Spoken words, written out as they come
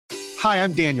Hi,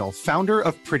 I'm Daniel, founder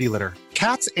of Pretty Litter.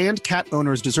 Cats and cat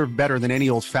owners deserve better than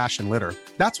any old-fashioned litter.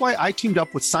 That's why I teamed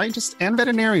up with scientists and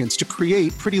veterinarians to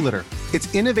create Pretty Litter.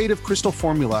 Its innovative crystal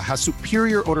formula has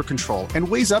superior odor control and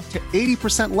weighs up to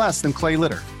 80% less than clay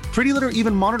litter. Pretty Litter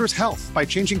even monitors health by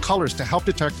changing colors to help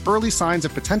detect early signs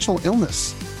of potential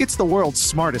illness. It's the world's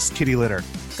smartest kitty litter.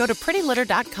 Go to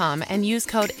prettylitter.com and use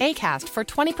code ACAST for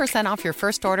 20% off your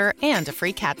first order and a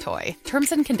free cat toy.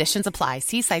 Terms and conditions apply.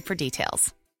 See site for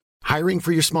details. Hiring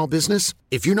for your small business?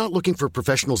 If you're not looking for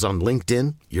professionals on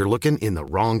LinkedIn, you're looking in the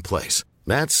wrong place.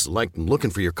 That's like looking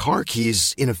for your car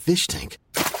keys in a fish tank.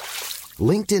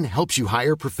 LinkedIn helps you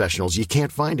hire professionals you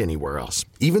can't find anywhere else,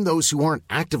 even those who aren't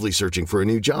actively searching for a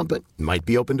new job but might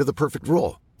be open to the perfect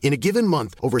role. In a given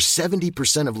month, over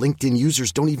 70% of LinkedIn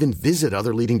users don't even visit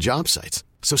other leading job sites.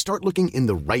 So start looking in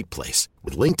the right place.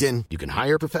 With LinkedIn, you can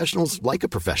hire professionals like a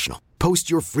professional. Post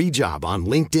your free job on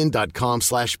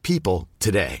linkedin.com/people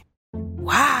today.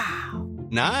 Wow.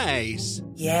 Nice.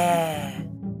 Yeah.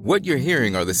 What you're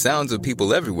hearing are the sounds of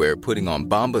people everywhere putting on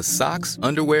Bombas socks,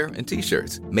 underwear, and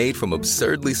T-shirts made from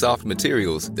absurdly soft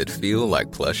materials that feel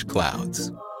like plush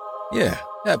clouds. Yeah,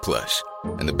 that plush.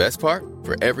 And the best part?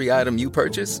 For every item you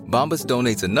purchase, Bombas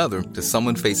donates another to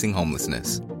someone facing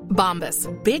homelessness. Bombas.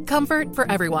 Big comfort for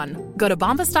everyone. Go to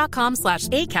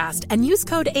bombas.com/ACAST and use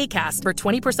code ACAST for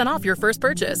 20% off your first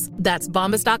purchase. That's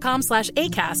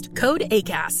bombas.com/ACAST. Code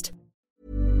ACAST.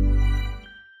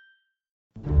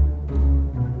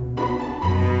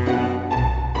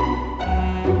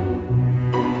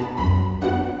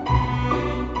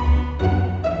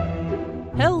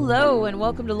 Hello and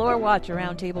welcome to Lore Watch, a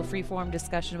roundtable freeform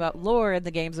discussion about lore in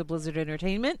the games of Blizzard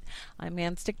Entertainment. I'm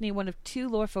Ann Stickney, one of two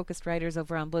lore-focused writers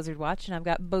over on Blizzard Watch, and I've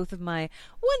got both of my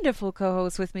wonderful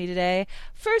co-hosts with me today.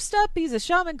 First up, he's a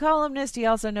shaman columnist. He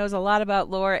also knows a lot about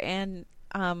lore, and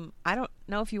I don't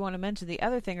know if you want to mention the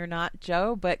other thing or not,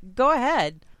 Joe, but go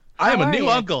ahead. I am a new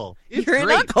uncle. It's You're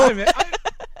great. an uncle.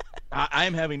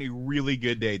 I'm having a really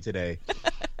good day today.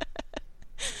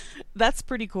 That's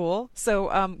pretty cool.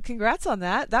 So congrats on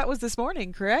that. That was this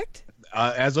morning, correct?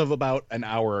 As of about an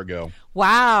hour ago.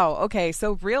 Wow. Okay,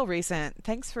 so real recent.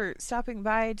 Thanks for stopping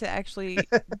by to actually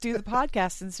do the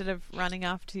podcast instead of running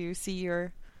off to see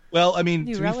your Well, I mean,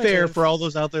 new to relative. be fair, for all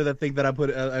those out there that think that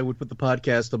I would put the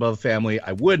podcast above family,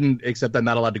 I wouldn't, except I'm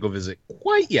not allowed to go visit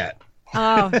quite yet.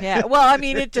 Oh, yeah. Well, I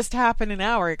mean, it just happened an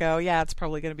hour ago. Yeah, it's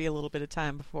probably going to be a little bit of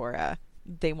time before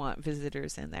they want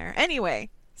visitors in there. Anyway.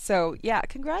 So, yeah,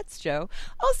 congrats, Joe.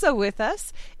 Also with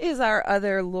us is our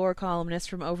other lore columnist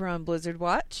from over on Blizzard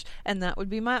Watch, and that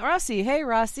would be Matt Rossi. Hey,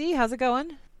 Rossi, how's it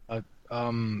going?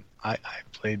 I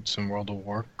played some World of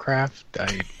Warcraft.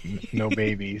 No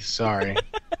babies, sorry.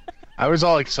 I was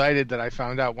all excited that I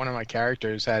found out one of my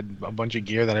characters had a bunch of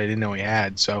gear that I didn't know he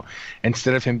had. So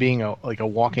instead of him being a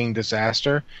walking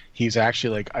disaster, he's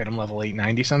actually like item level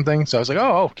 890 something. So I was like,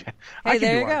 oh, okay. I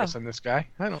can do Argus on this guy.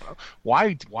 I don't know.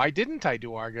 Why didn't I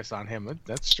do Argus on him?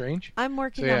 That's strange. I'm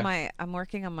working on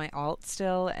my alt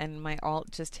still, and my alt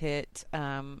just hit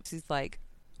she's like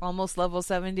almost level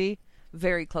 70,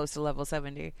 very close to level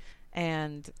 70.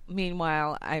 And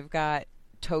meanwhile, I've got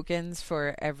tokens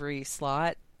for every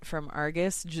slot from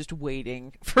Argus just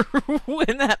waiting for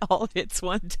when that alt hits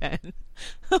 110.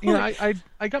 I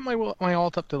got my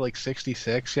alt up to like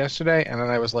 66 yesterday, and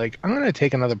then I was like, I'm going to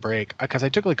take another break because I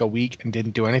took like a week and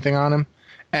didn't do anything on him.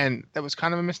 And that was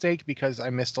kind of a mistake because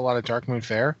I missed a lot of Darkmoon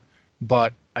Faire,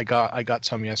 but I got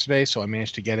some yesterday, so I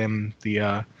managed to get him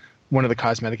the one of the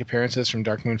cosmetic appearances from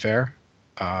Darkmoon Faire,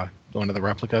 one of the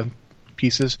replica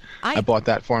pieces. I bought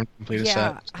that for him to complete a set.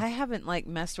 Yeah, I haven't like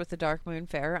messed with the Darkmoon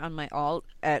Faire on my alt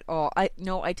at all. I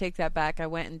take that back. I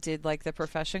went and did like the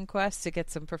profession quest to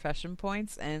get some profession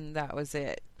points, and that was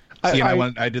it.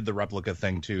 I did the replica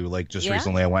thing too. Like just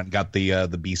recently, I went and got the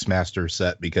Beastmaster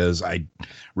set because I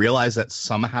realized that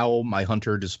somehow my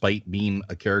hunter, despite being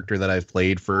a character that I've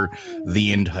played for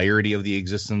the entirety of the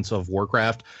existence of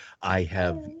Warcraft, I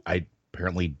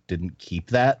apparently didn't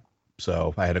keep that.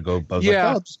 So I had to go. I was like,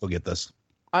 I'll just go get this.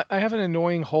 I have an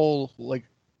annoying hole like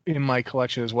in my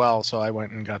collection as well, so I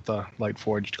went and got the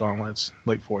Lightforged gauntlets.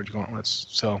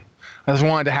 So I just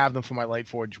wanted to have them for my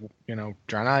Lightforged,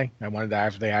 Draenei. I wanted to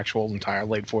have the actual entire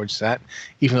Lightforged set,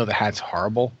 even though the hat's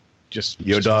horrible.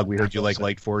 Dog, we heard you like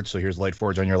Lightforged, so here's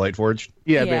Lightforged on your Lightforged.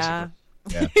 Yeah.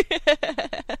 Basically.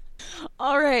 Yeah.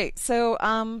 All right. So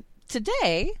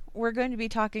today, we're going to be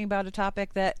talking about a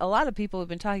topic that a lot of people have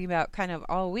been talking about kind of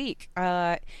all week.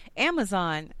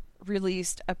 Amazon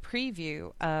released a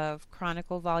preview of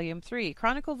Chronicle Volume 3.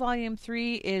 Chronicle Volume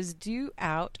 3 is due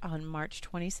out on March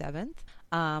 27th.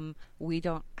 We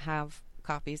don't have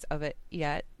copies of it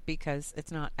yet because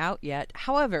it's not out yet.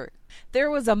 However, there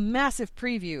was a massive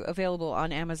preview available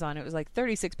on Amazon. It was like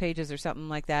 36 pages or something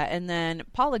like that. And then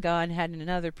Polygon had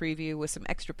another preview with some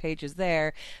extra pages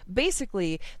there.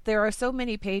 Basically, there are so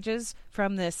many pages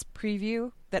from this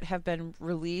preview that have been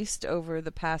released over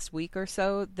the past week or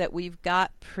so that we've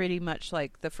got pretty much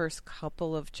like the first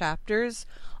couple of chapters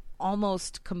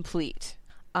almost complete.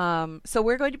 So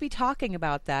we're going to be talking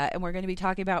about that, and we're going to be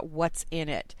talking about what's in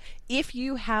it. If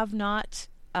you have not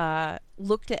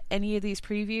looked at any of these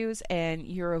previews and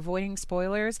you're avoiding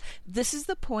spoilers, this is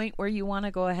the point where you want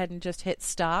to go ahead and just hit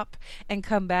stop and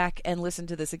come back and listen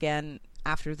to this again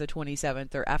after the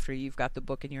 27th, or after you've got the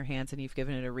book in your hands and you've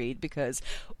given it a read, because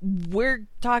we're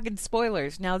talking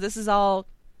spoilers. Now, this is all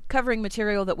covering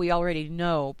material that we already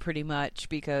know pretty much,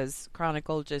 because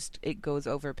Chronicle it goes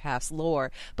over past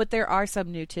lore, but there are some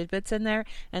new tidbits in there,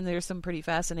 and there's some pretty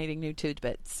fascinating new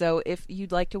tidbits. So if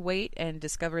you'd like to wait and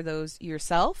discover those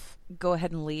yourself, go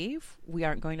ahead and leave. We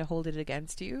aren't going to hold it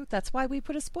against you. That's why we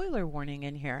put a spoiler warning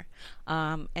in here.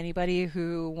 Anybody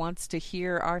who wants to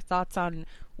hear our thoughts on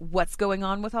what's going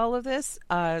on with all of this,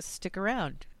 stick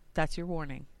around. That's your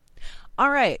warning.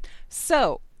 All right,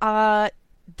 so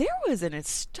there was an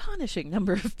astonishing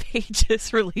number of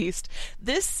pages released.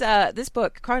 This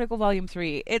book, Chronicle Volume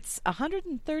 3, it's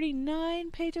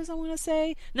 139 pages, I want to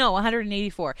say. No,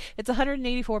 184. It's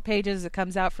 184 pages. It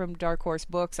comes out from Dark Horse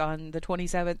Books on the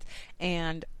 27th.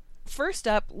 And first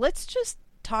up, let's just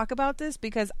talk about this,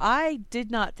 because I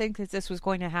did not think that this was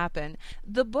going to happen.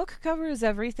 The book covers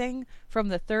everything from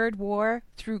the Third War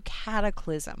through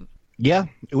Cataclysm. Yeah,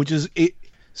 which is it.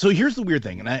 So here's the weird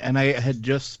thing, and I had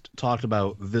just talked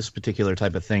about this particular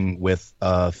type of thing with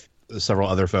several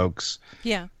other folks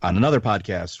on another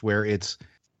podcast, where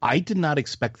I did not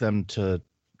expect them to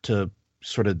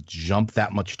sort of jump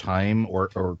that much time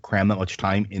or cram that much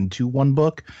time into one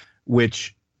book,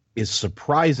 which is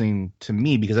surprising to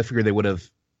me, because I figured they would have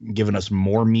given us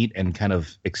more meat and kind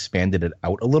of expanded it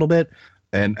out a little bit.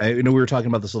 And I know we were talking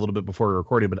about this a little bit before we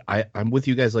recorded, but I'm with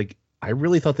you guys. Like, I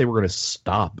really thought they were going to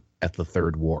stop at the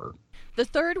Third War. The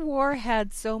Third War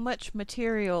had so much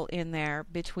material in there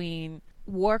between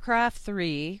Warcraft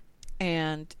 3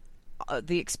 and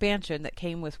the expansion that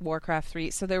came with Warcraft 3.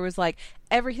 So there was like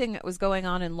everything that was going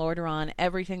on in Lordaeron,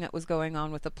 everything that was going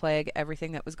on with the Plague,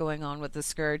 everything that was going on with the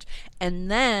Scourge. And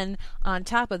then on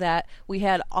top of that, we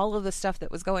had all of the stuff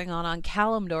that was going on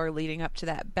Kalimdor leading up to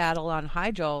that battle on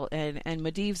Hyjal, and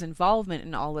Medivh's involvement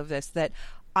in all of this, that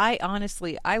I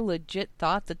legit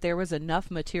thought that there was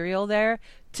enough material there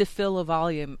to fill a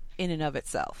volume in and of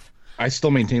itself. I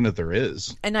still maintain that there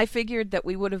is. And I figured that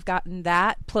we would have gotten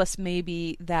that, plus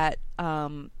maybe that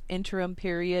interim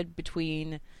period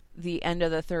between the end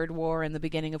of the Third War and the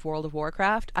beginning of World of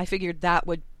Warcraft. I figured that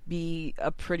would be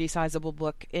a pretty sizable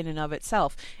book in and of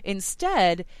itself.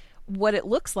 Instead, what it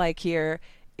looks like here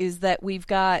is that we've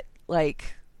got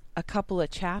like a couple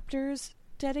of chapters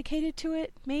dedicated to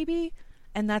it, maybe.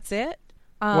 And that's it.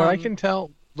 What I can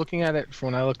tell, looking at it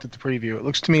from when I looked at the preview, it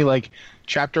looks to me like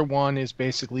Chapter 1 is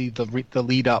basically the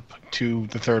lead up to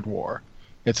the Third War.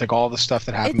 It's like all the stuff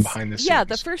that happened behind the scenes. Yeah,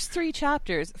 the first 3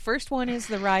 chapters. First one is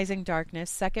the Rising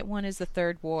Darkness. Second one is the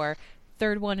Third War.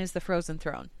 Third one is the Frozen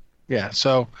Throne. Yeah,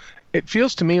 so it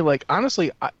feels to me like,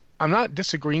 honestly, I'm not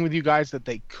disagreeing with you guys that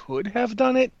they could have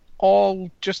done it all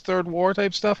just Third War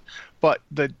type stuff, but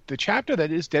the chapter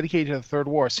that is dedicated to the Third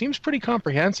War seems pretty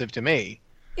comprehensive to me.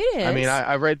 It is. I mean,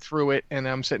 I read through it, and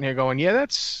I'm sitting here going, yeah,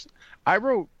 I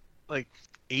wrote like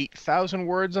 8,000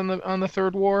 words on the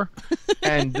Third War,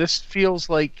 and this feels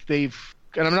like and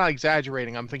I'm not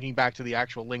exaggerating, I'm thinking back to the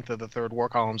actual length of the Third War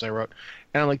columns I wrote,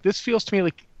 and I'm like, this feels to me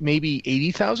like maybe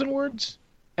 80,000 words,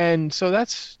 and so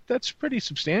that's pretty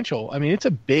substantial. I mean, it's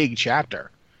a big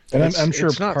chapter. And I'm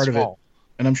sure part of it,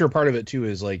 and I'm sure part of it too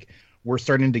is like, we're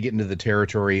starting to get into the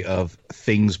territory of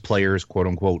things players, quote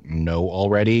unquote, know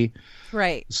already.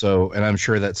 Right. So, and I'm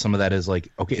sure that some of that is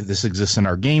like, okay, this exists in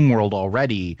our game world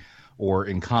already, or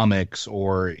in comics,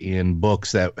 or in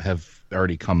books that have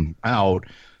already come out.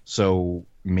 So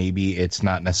maybe it's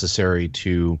not necessary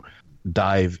to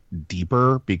dive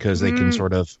deeper, because they can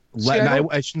sort of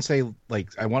I shouldn't say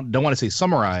like, don't want to say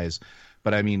summarize,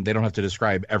 but I mean, they don't have to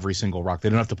describe every single rock. They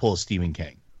don't have to pull a Stephen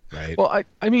King. Right. Well,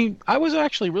 I mean, I was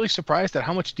actually really surprised at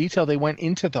how much detail they went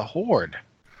into the Horde.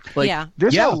 Like,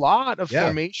 there's a lot of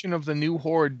formation of the new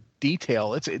Horde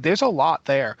detail. There's a lot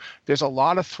there. There's a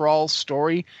lot of Thrall's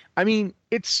story. I mean,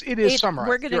 it is summarized.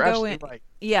 We're going to go in. Right.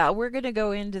 Yeah, we're going to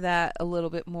go into that a little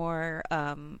bit more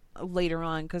later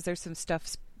on, because there's some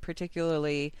stuff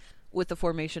particularly with the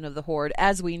formation of the Horde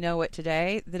as we know it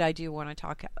today that I do want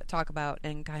to talk about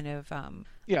and kind of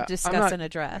discuss and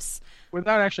address.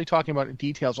 Without actually talking about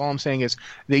details, all I'm saying is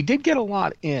they did get a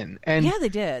lot in. And yeah, they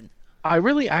did. I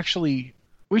really actually...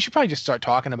 We should probably just start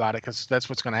talking about it because that's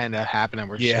what's going to end up happening.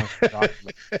 We're just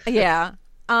yeah.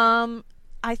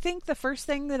 I think the first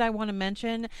thing that I want to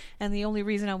mention, and the only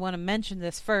reason I want to mention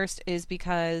this first, is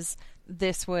because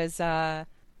this was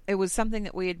it was something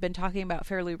that we had been talking about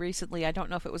fairly recently. I don't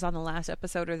know if it was on the last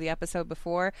episode or the episode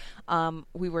before.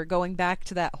 We were going back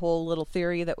to that whole little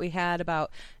theory that we had about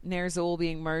Ner'zhul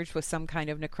being merged with some kind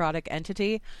of necrotic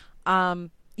entity.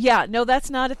 Yeah, no, that's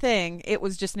not a thing. It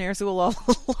was just Ner'zhul all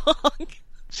along.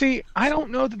 See, I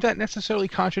don't know that necessarily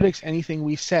contradicts anything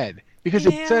we said because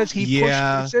it says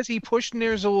he pushed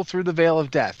Ner'zhul through the Veil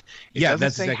of Death. It doesn't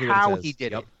that's say exactly how what it says. he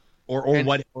did it,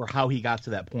 or how he got to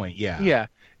that point. Yeah.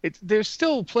 There's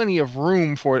still plenty of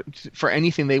room for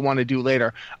anything they want to do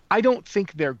later. I don't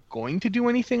think they're going to do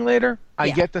anything later. I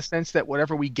get the sense that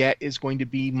whatever we get is going to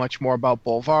be much more about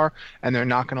Bolvar, and they're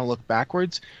not going to look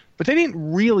backwards. But they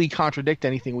didn't really contradict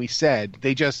anything we said.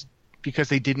 They just because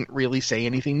they didn't really say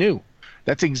anything new.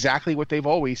 That's exactly what they've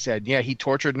always said. Yeah, he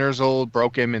tortured Ner'zhul,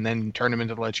 broke him, and then turned him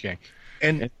into the Lich King.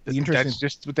 And that's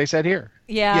just what they said here.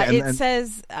 Yeah, it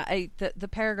says, the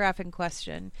paragraph in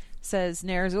question says,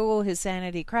 Ner'zhul, his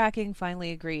sanity cracking, finally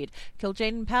agreed.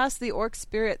 Kil'jaeden passed the orc's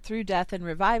spirit through death and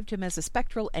revived him as a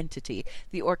spectral entity.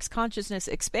 The orc's consciousness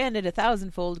expanded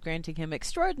 1,000-fold, granting him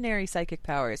extraordinary psychic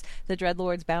powers. The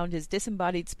Dreadlords bound his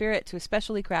disembodied spirit to a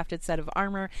specially crafted set of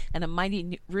armor and a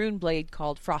mighty rune blade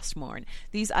called Frostmourne.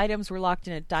 These items were locked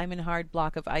in a diamond-hard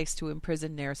block of ice to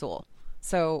imprison Ner'zhul.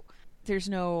 So, there's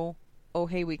no... oh,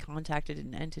 hey, we contacted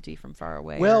an entity from far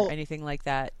away or anything like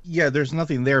that. Yeah, there's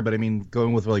nothing there, but I mean,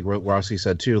 going with like what Rossi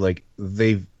said too, like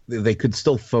they could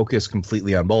still focus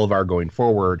completely on Bolivar going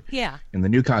forward in the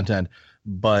new content,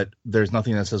 but there's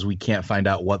nothing that says we can't find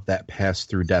out what that pass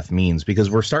through death means, because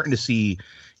we're starting to see,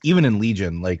 even in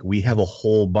Legion, like we have a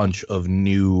whole bunch of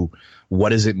new, what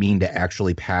does it mean to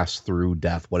actually pass through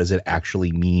death? What does it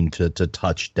actually mean to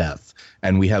touch death?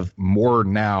 And we have more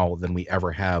now than we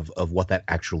ever have of what that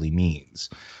actually means.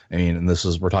 I mean, and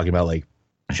we're talking about like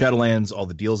Shadowlands, all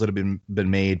the deals that have been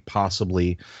made,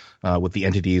 possibly with the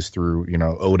entities through,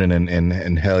 Odin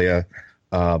and Helia.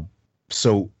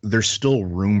 So there's still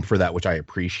room for that, which I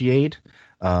appreciate.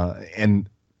 And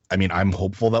I mean, I'm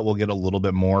hopeful that we'll get a little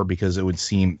bit more, because it would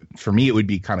seem, for me, it would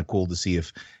be kind of cool to see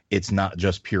if it's not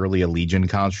just purely a Legion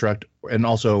construct. And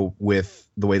also with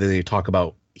the way that they talk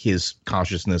about his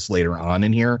consciousness later on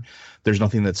in here, there's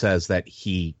nothing that says that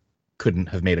he couldn't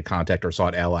have made a contact or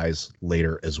sought allies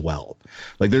later as well.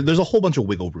 Like there's a whole bunch of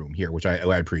wiggle room here, which I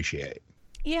appreciate.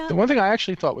 Yeah. The one thing I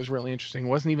actually thought was really interesting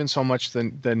wasn't even so much the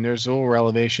Ner'zhul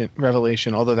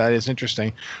revelation, although that is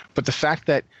interesting, but the fact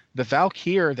that the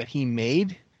Valkyr that he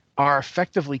made are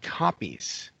effectively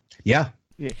copies. Yeah.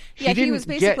 He was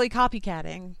basically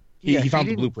copycatting. He found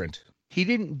the blueprint. He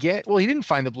didn't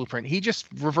find the blueprint. He just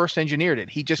reverse engineered it.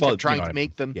 He just kept trying to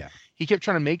make them. Yeah. He kept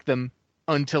trying to make them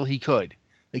until he could.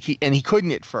 He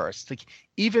couldn't at first. Like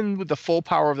even with the full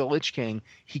power of the Lich King,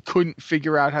 he couldn't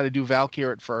figure out how to do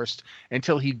Valkyr at first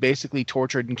until he basically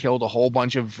tortured and killed a whole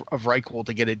bunch of Vrykul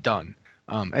to get it done.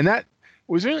 And that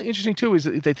was really interesting too, is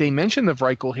that they mentioned the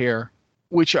Vrykul here,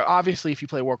 which obviously if you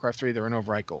play Warcraft 3, there are no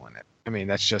Vrykul in it. I mean,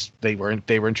 that's just they were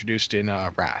introduced in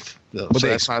Wrath. But so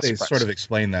they sort of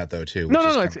explain that though too.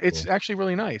 No, it's actually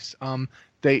really nice.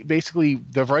 They basically,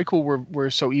 the Vrykul were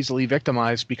so easily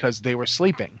victimized because they were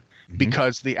sleeping,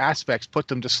 because the aspects put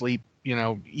them to sleep,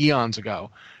 eons ago,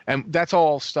 and that's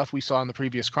all stuff we saw in the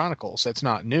previous Chronicles. That's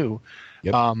not new.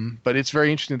 Yep. But it's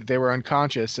very interesting that they were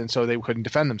unconscious and so they couldn't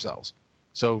defend themselves.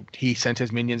 So he sent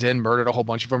his minions in, murdered a whole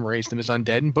bunch of them, raised them as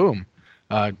undead, and boom.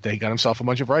 They got himself a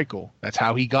bunch of Vrykul. That's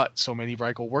how he got so many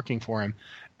Vrykul working for him.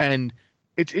 And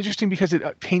it's interesting because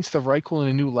it paints the Vrykul in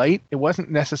a new light. It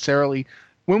wasn't necessarily...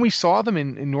 When we saw them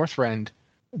in Northrend,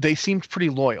 they seemed pretty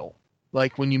loyal.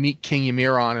 Like when you meet King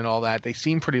Ymiron and all that, they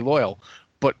seem pretty loyal.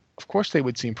 But of course they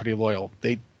would seem pretty loyal.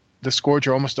 The Scourge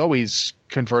are almost always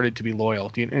converted to be loyal.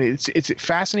 And it's a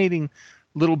fascinating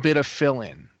little bit of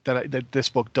fill-in that this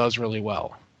book does really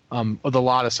well. With a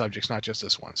lot of subjects, not just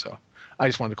this one. So I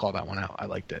just wanted to call that one out. I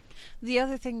liked it. The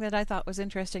other thing that I thought was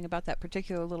interesting about that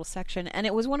particular little section, and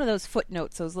it was one of those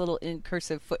footnotes, those little in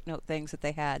cursive footnote things that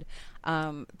they had.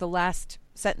 The last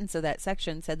sentence of that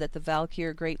section said that the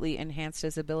Valkyr greatly enhanced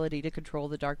his ability to control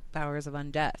the dark powers of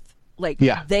undeath.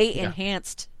 They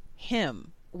enhanced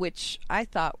him, which I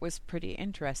thought was pretty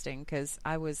interesting, because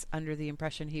I was under the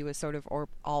impression he was sort of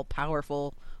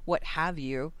all-powerful, what have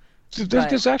you. So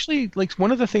there's actually, like,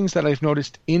 one of the things that I've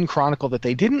noticed in Chronicle that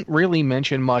they didn't really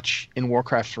mention much in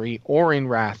Warcraft 3 or in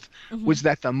Wrath was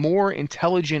that the more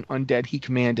intelligent undead he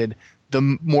commanded, the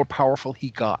more powerful he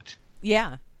got.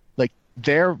 Yeah. Like,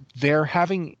 they're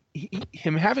having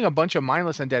him having a bunch of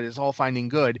mindless undead is all fine and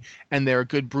good, and they're a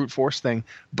good brute force thing,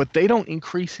 but they don't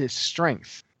increase his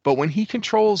strength. But when he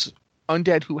controls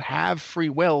undead who have free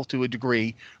will to a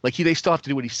degree, like they still have to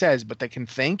do what he says, but they can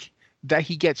think, that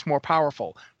he gets more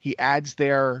powerful. He adds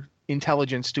their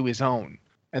intelligence to his own.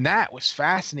 And that was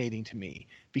fascinating to me,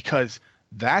 because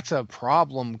that's a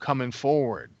problem coming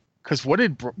forward. Because what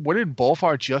did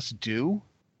Bolfar just do?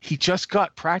 He just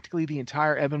got practically the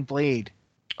entire Ebon Blade.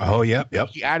 Oh, yep.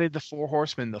 He added the 4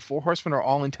 horsemen. The 4 horsemen are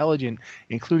all intelligent,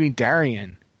 including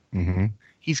Darien. Mm-hmm.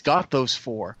 He's got those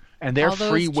 4. And they're all those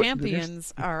free.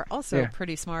 champions are also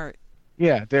pretty smart.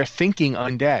 Yeah, they're thinking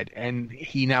undead, and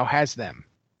he now has them.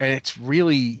 And it's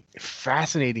really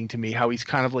fascinating to me how he's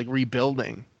kind of like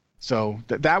rebuilding. So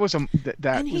that was and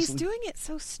he's doing it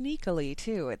so sneakily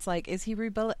too. It's like, is he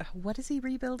rebuild? What is he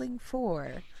rebuilding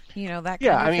for? You know, that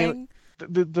kind of thing.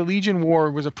 The Legion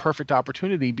War was a perfect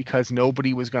opportunity because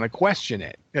nobody was going to question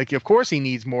it. Like, of course he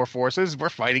needs more forces. We're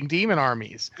fighting demon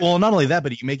armies. Well, not only that,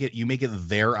 but you make it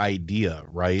their idea,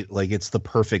 right? Like, it's the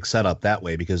perfect setup that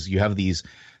way, because you have these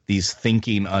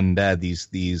thinking undead,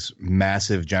 these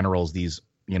massive generals, these,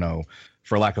 you know,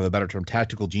 for lack of a better term,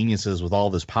 tactical geniuses with all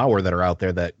this power that are out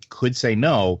there that could say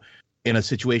no in a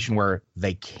situation where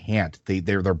they can't.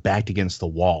 They're backed against the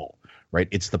wall, right?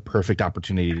 It's the perfect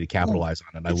opportunity to capitalize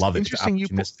on it. I love it. It's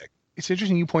opportunistic. It's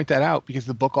interesting you point that out, because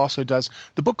the book also does.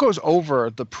 The book goes over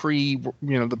the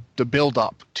the build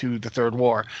up to the Third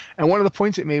War, and one of the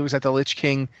points it made was that the Lich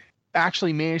King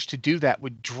actually managed to do that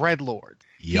with Dreadlords.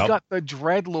 Yep. He got the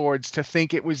Dreadlords to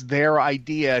think it was their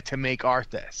idea to make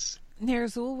Arthas.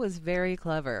 Ner'zhul was very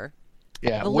clever.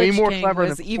 Yeah, the way Lich more King clever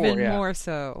was than even before, more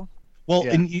so. Well,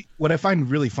 and what I find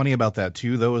really funny about that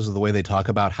too, though, is the way they talk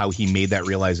about how he made that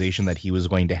realization that he was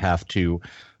going to have to,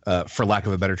 for lack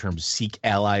of a better term, seek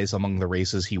allies among the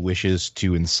races he wishes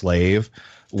to enslave,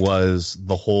 was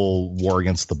the whole war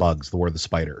against the bugs, the War of the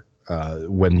Spider,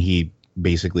 when he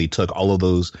basically took all of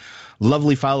those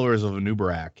lovely followers of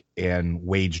Anubarak and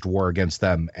waged war against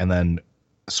them, and then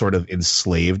sort of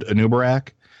enslaved Anubarak.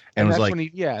 And was like,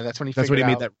 that's when he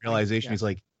made that realization. Yeah. He's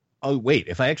like, oh, wait,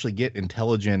 if I actually get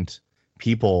intelligent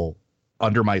people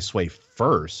under my sway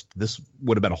first, this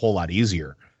would have been a whole lot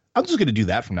easier. I'm just going to do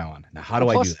that from now on. Now, how do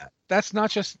I do that?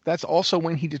 That's also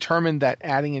when he determined that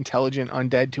adding intelligent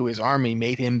undead to his army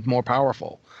made him more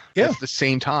powerful. Yeah. At the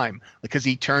same time, because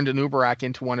he turned Anubarak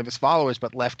into one of his followers,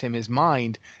 but left him his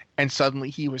mind, and suddenly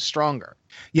he was stronger.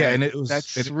 Yeah, and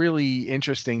that's really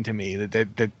interesting to me.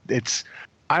 That it's.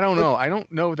 I don't know. I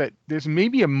don't know that there's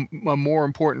maybe a more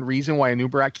important reason why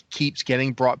Anubarak keeps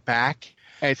getting brought back.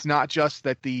 And it's not just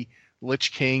that the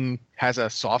Lich King has a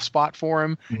soft spot for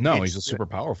him. No, he's super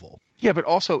powerful. Yeah, but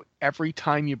also every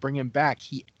time you bring him back,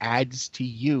 he adds to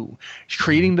you.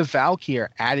 Creating the Valkyr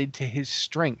added to his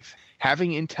strength.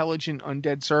 Having intelligent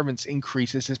undead servants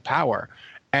increases his power.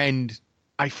 And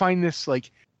I find this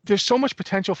like there's so much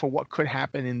potential for what could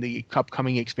happen in the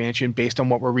upcoming expansion based on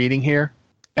what we're reading here.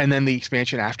 And then the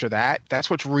expansion after that, that's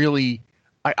what's really,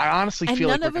 I honestly feel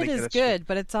like none of it is good,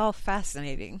 but it's all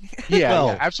fascinating.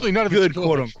 Yeah, absolutely none of good, it's good,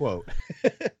 quote unquote.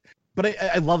 But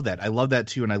I love that. I love that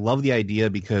too. And I love the idea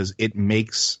because it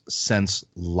makes sense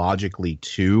logically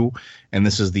too. And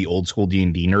this is the old school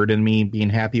D&D nerd in me being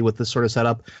happy with this sort of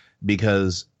setup,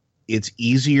 because it's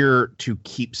easier to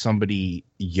keep somebody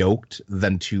yoked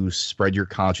than to spread your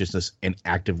consciousness and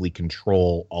actively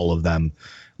control all of them,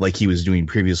 like he was doing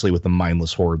previously with the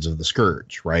mindless hordes of the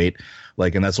Scourge, right?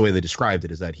 Like, and that's the way they described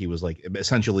it, is that he was like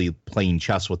essentially playing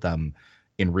chess with them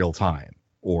in real time,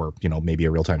 or, you know, maybe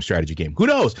a real time strategy game. Who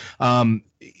knows?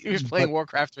 He was playing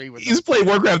Warcraft 3 with them. He's playing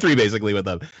Warcraft 3 basically with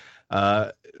them.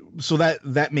 So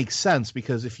that makes sense,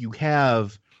 because if you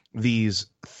have these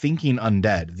thinking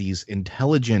undead, these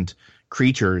intelligent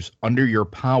creatures under your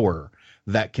power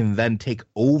that can then take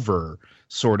over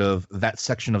sort of that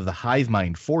section of the hive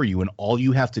mind for you, and all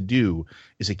you have to do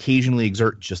is occasionally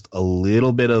exert just a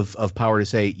little bit of power to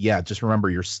say, yeah, just remember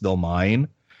you're still mine.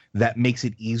 That makes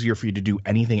it easier for you to do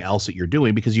anything else that you're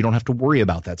doing, because you don't have to worry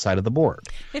about that side of the board.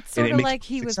 It's sort of like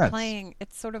he was playing.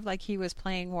 It's sort of like he was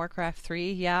playing Warcraft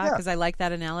 3, because I like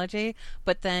that analogy.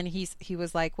 But then he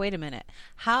was like, wait a minute,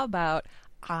 how about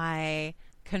I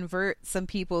convert some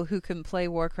people who can play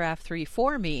Warcraft 3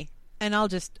 for me, and I'll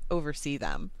just oversee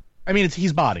them. I mean,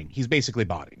 he's botting. He's basically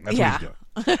botting. That's what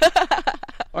he's doing.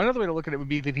 Another way to look at it would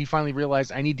be that he finally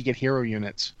realized, I need to get hero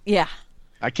units. Yeah.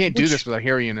 I can't do this without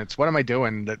hero units. What am I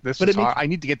doing? This is hard. I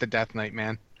need to get the Death Knight,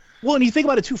 man. Well, and you think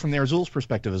about it, too, from Ner'zhul's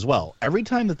perspective as well. Every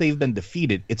time that they've been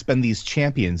defeated, it's been these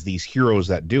champions, these heroes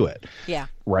that do it. Yeah.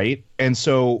 Right? And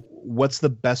so what's the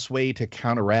best way to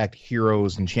counteract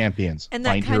heroes and champions? And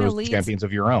that Find heroes and champions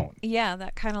of your own. Yeah,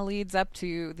 that kind of leads up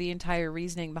to the entire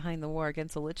reasoning behind the war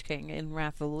against the Lich King in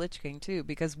Wrath of the Lich King, too,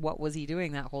 because what was he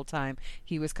doing that whole time?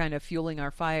 He was kind of fueling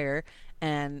our fire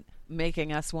and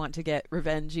making us want to get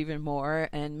revenge even more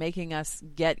and making us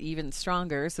get even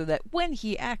stronger so that when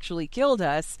he actually killed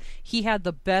us, he had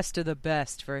the best of the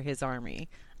best for his army.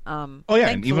 And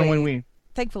even when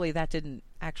Thankfully, that didn't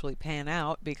actually pan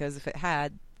out, because if it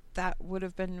had, that would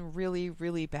have been really,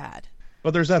 really bad.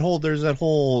 But there's that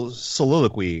whole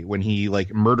soliloquy when he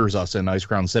like murders us in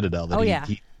Icecrown Citadel.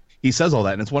 He says all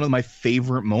that, and it's one of my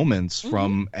favorite moments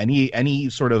from any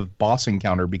sort of boss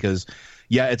encounter, because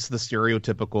it's the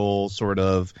stereotypical sort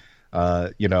of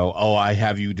I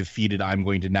have you defeated, I'm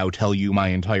going to now tell you my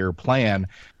entire plan.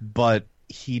 But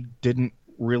he didn't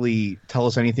really tell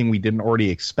us anything we didn't already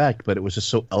expect, but it was just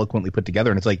so eloquently put together,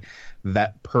 and it's like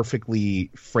that perfectly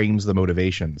frames the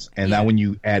motivations. And now when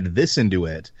you add this into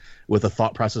it with the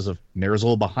thought process of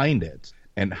Ner'zhul behind it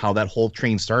and how that whole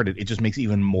train started, it just makes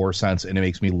even more sense, and it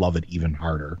makes me love it even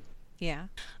harder. Yeah.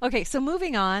 Okay, so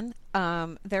moving on,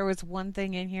 there was one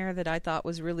thing in here that I thought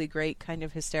was really great, kind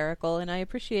of hysterical, and I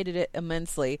appreciated it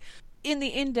immensely. In the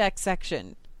index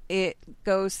section, it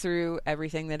goes through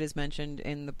everything that is mentioned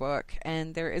in the book,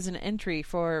 and there is an entry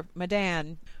for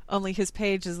Madan, only his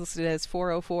page is listed as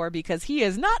 404 because he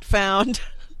is not found.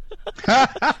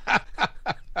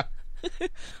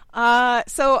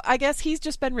 So I guess he's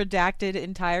just been redacted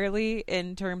entirely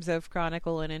in terms of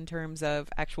Chronicle and in terms of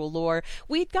actual lore.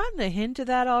 We'd gotten a hint of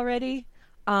that already,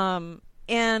 and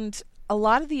a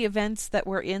lot of the events that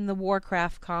were in the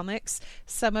Warcraft comics,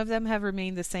 some of them have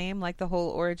remained the same, like the whole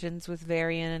origins with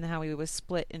Varian and how he was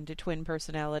split into twin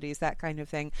personalities, that kind of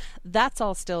thing. That's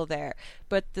all still there.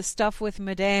 But the stuff with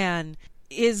Madan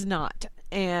is not,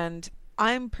 and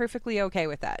I'm perfectly okay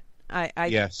with that.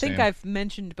 I think I've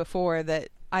mentioned before that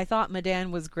I thought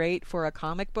Madan was great for a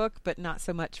comic book, but not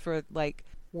so much for, like,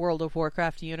 World of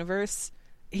Warcraft universe.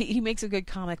 He makes a good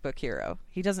comic book hero.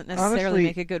 He doesn't necessarily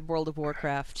make a good World of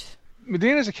Warcraft.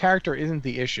 Madan as a character isn't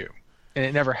the issue, and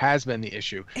it never has been the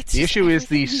issue. The issue is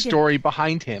the story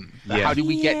behind him. How do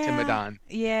we get to Madan?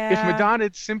 Yeah. If Madan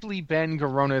had simply been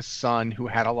Garona's son who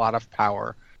had a lot of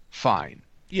power, fine.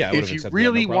 Yeah, if you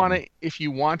really want to, if you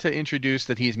want to introduce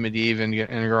that he's Medivh and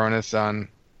Garona's son,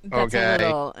 that's a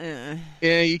little,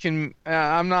 yeah, you can.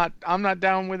 I'm not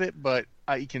down with it, but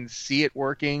you can see it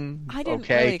working. I didn't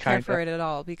really care for it at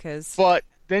all because. But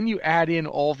then you add in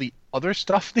all the other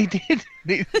stuff they did.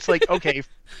 It's like, okay,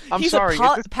 I'm he's sorry.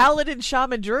 He's a paladin,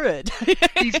 shaman, druid.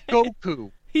 He's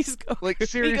Goku. He's Goku. Like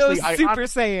seriously, he goes Super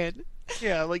Saiyan.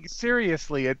 Yeah, like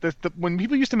seriously, when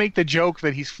people used to make the joke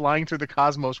that he's flying through the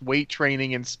cosmos weight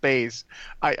training in space,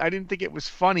 I didn't think it was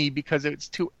funny because it's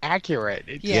too accurate.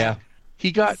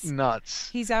 He got nuts.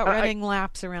 He's out running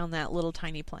laps around that little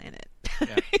tiny planet.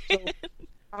 Yeah.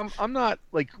 So, I'm not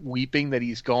like weeping that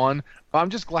he's gone. I'm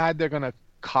just glad they're going to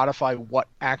codify what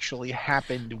actually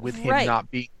happened with him not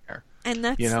being there. And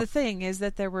that's the thing, is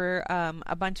that there were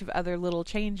a bunch of other little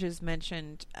changes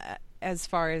mentioned as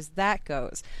far as that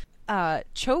goes.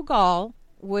 Cho'Gall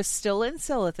was still in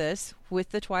Silithus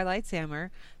with the Twilight's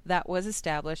Hammer. That was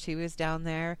established. He was down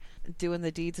there doing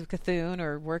the deeds of Cthulhu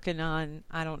or working on,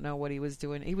 I don't know what he was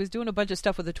doing. He was doing a bunch of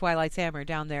stuff with the Twilight's Hammer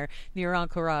down there near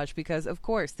Ahn'Qiraj because, of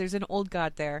course, there's an old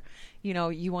god there. You know,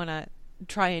 you want to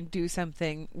try and do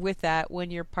something with that when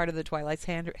you're part of the Twilight's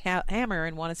Hammer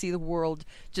and want to see the world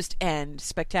just end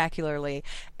spectacularly.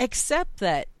 Except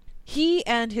that he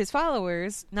and his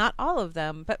followers, not all of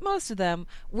them, but most of them,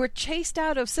 were chased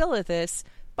out of Silithus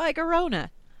by Garona.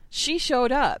 She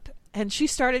showed up, and she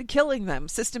started killing them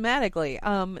systematically.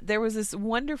 There was this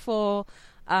wonderful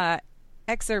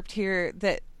excerpt here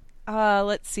that,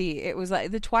 let's see, it was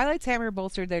like, the Twilight's Hammer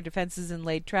bolstered their defenses and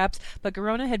laid traps, but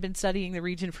Garona had been studying the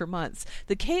region for months.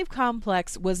 The cave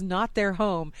complex was not their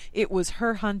home. It was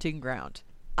her hunting ground.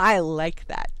 I like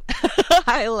that.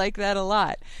 I like that a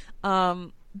lot.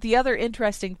 The other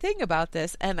interesting thing about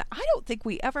this, and I don't think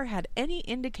we ever had any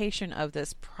indication of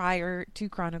this prior to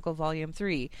Chronicle Volume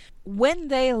 3, when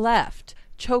they left,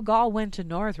 Cho'Gall went to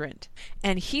Northrend,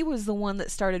 and he was the one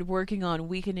that started working on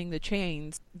weakening the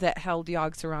chains that held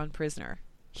Yogg-Saron prisoner.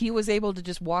 He was able to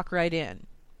just walk right in,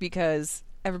 because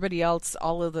everybody else,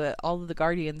 all of the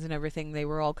Guardians and everything, they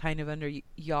were all kind of under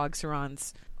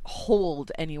Yogg-Saron's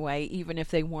hold anyway, even if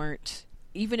they weren't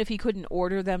even if he couldn't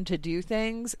order them to do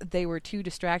things, they were too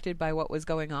distracted by what was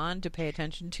going on to pay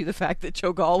attention to the fact that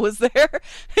Cho'Gall was there.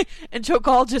 And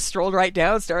Cho'Gall just strolled right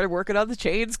down, started working on the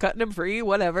chains, cutting them free,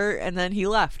 whatever, and then he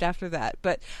left after that.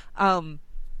 But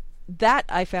that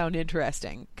I found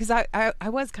interesting, because I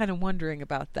was kind of wondering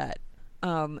about that.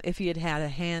 If he had had a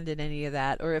hand in any of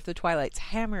that, or if the Twilight's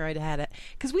hammer had had it.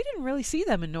 Because we didn't really see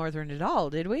them in Northern at all,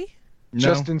 did we? No.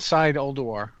 Just inside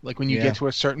Ulduar. Like when you get to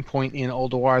a certain point in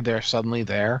Ulduar, they're suddenly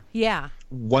there. Yeah.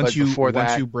 Once you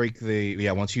break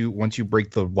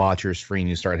the Watchers free and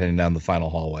you start heading down the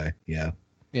final hallway. Yeah.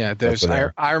 Yeah,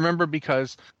 I remember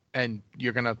because, and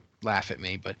you're gonna laugh at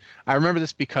me, but I remember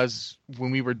this because when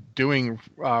we were doing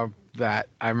that,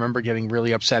 I remember getting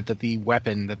really upset that the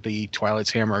weapon that the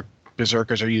Twilight's hammer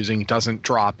Berserkers are using doesn't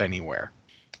drop anywhere.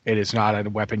 It is not a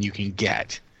weapon you can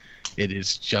get. It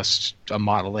is just a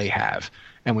model they have.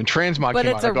 And when Transmog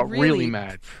came out, I got really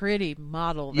mad. Pretty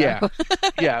model, though. Yeah,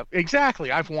 yeah,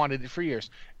 exactly. I've wanted it for years.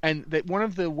 And that one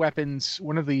of the weapons,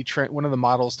 one of the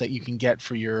models that you can get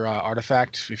for your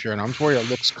artifact, if you're an arms warrior,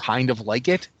 looks kind of like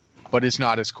it, but it's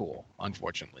not as cool,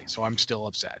 unfortunately. So I'm still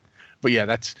upset. But yeah,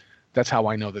 that's how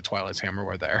I know the Twilight's hammer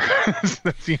were there.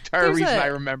 That's the entire reason I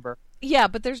remember. Yeah,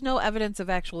 but there's no evidence of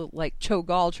actual like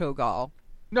Cho'Gall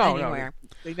anywhere.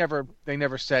 No, they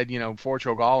never said, for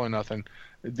Cho'Gall or nothing.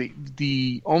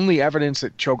 The only evidence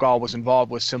that Cho'Gall was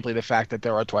involved was simply the fact that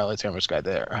there are Twilight's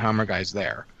hammer guys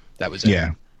there. That was it.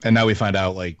 Yeah, and now we find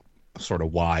out like sort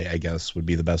of why, I guess, would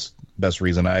be the best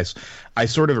reason. I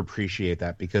sort of appreciate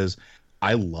that because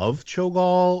I love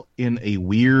Cho'Gall in a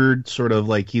weird sort of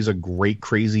like he's a great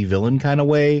crazy villain kind of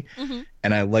way,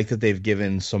 and I like that they've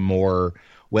given some more.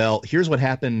 Well, here's what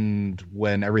happened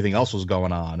when everything else was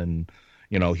going on, and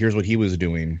here's what he was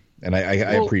doing, and I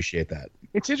appreciate that.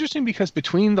 It's interesting because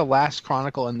between the last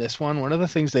Chronicle and this one of the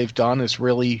things they've done is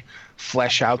really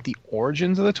flesh out the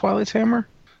origins of the Twilight's hammer.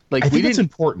 Like I think it's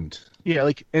important. Yeah,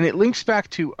 and it links back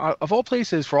to of all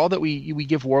places, for all that we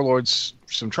give warlords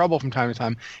some trouble from time to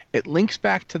time, it links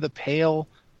back to the Pale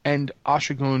and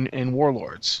Ashagun and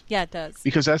warlords. Yeah, it does.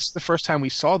 Because that's the first time we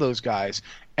saw those guys,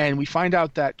 and we find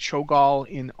out that Cho'Gall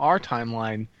in our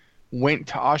timeline went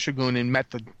to Ashagun and met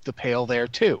the Pale there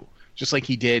too, just like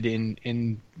he did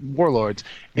in Warlords.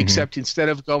 Except instead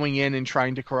of going in and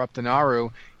trying to corrupt the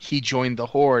Naru, he joined the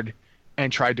Horde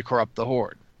and tried to corrupt the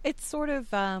Horde. It's sort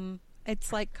of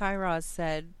it's like Kairos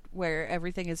said, where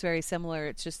everything is very similar.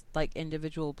 It's just like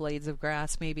individual blades of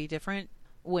grass may be different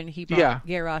when he brought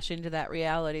Garrosh into that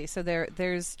reality. So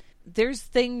there's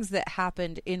things that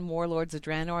happened in Warlords of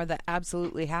Draenor that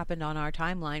absolutely happened on our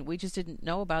timeline. We just didn't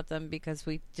know about them because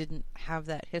we didn't have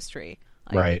that history.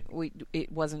 Right. It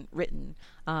wasn't written.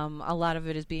 A lot of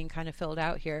it is being kind of filled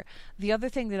out here. The other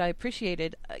thing that I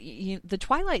appreciated, the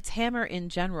Twilight's hammer in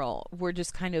general were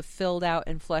just kind of filled out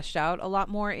and fleshed out a lot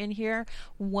more in here.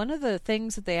 One of the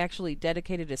things that they actually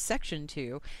dedicated a section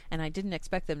to, and I didn't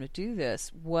expect them to do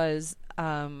this, was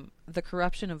the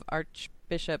corruption of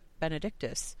Archbishop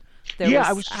Benedictus. There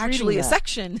was actually a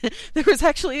section. There was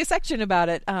actually a section about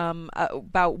it,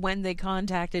 about when they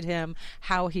contacted him,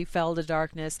 how he fell to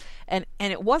darkness, and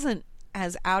it wasn't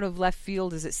as out of left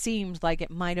field as it seemed like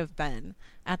it might have been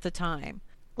at the time.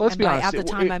 Well, let's be honest. At the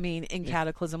time, I mean in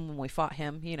Cataclysm when we fought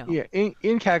him. Yeah,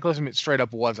 in Cataclysm, it straight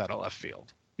up was out of left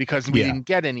field because we didn't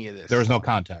get any of this. There was no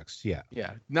context. Yeah.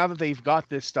 Yeah. Now that they've got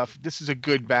this stuff, this is a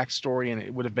good backstory, and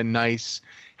it would have been nice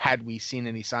had we seen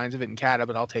any signs of it in Cata.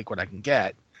 But I'll take what I can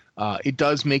get. It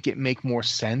does make more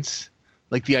sense,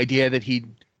 like the idea that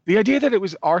it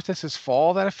was Arthas's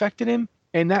fall that affected him,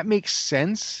 and that makes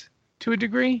sense to a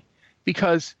degree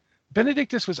because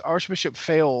Benedictus was Archbishop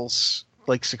Fael's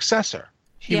successor.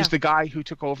 He was the guy who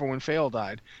took over when Fael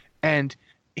died, and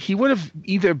he would have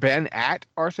either been at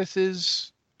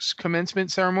Arthas's commencement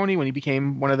ceremony when he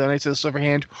became one of the Knights of the Silver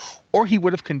Hand, or he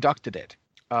would have conducted it.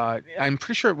 I'm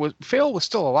pretty sure Fael was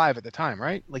still alive at the time,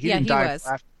 right? Like he didn't die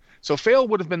after. So Fael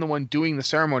would have been the one doing the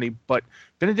ceremony, but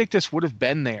Benedictus would have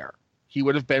been there. He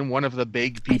would have been one of the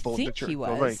big people. I think he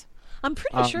was. Right. I'm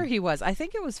pretty sure he was. I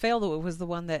think it was Fael that was the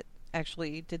one that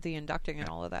actually did the inducting and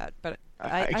all of that. But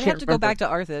I have to go back to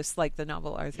Arthas, like the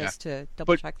novel Arthas, to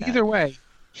double check that. Either way,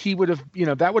 he would have,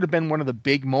 that would have been one of the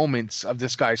big moments of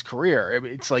this guy's career.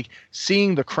 It's like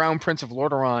seeing the Crown Prince of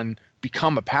Lordaeron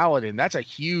become a paladin. That's a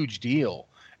huge deal.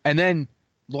 And then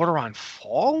Lordaeron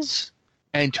falls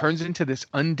and turns into this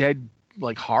undead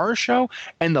horror show,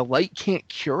 and the light can't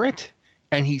cure it,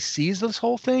 and he sees this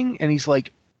whole thing, and he's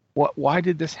like, "What? Why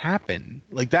did this happen?"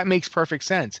 That makes perfect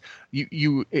sense.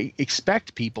 You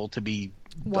expect people to be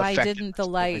Why effective didn't or the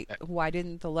something light? like that. Why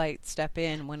didn't the light step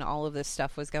in when all of this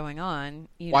stuff was going on?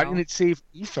 Why didn't it save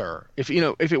Uther? If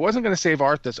if it wasn't going to save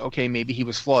Arthas, okay, maybe he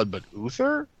was flawed, but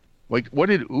Uther? Like, what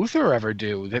did Uther ever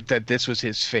do that this was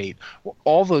his fate?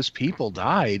 All those people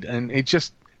died, and it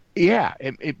just,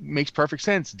 it makes perfect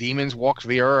sense. Demons walked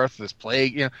the earth, this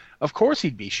plague, of course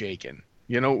he'd be shaken.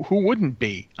 Who wouldn't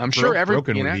be? I'm sure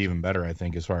Broken would be even better, I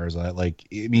think, as far as that. Like,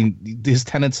 I mean, his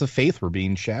tenets of faith were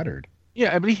being shattered.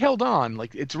 Yeah, but he held on.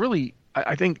 Like, it's really,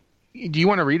 I think, do you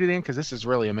want to read it in? Because this is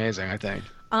really amazing, I think.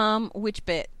 Which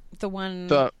bit? The one...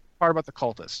 The part about the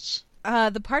cultists.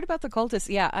 The part about the cultists,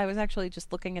 yeah, I was actually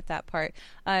just looking at that part.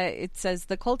 It says,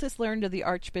 the cultists learned of the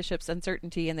archbishop's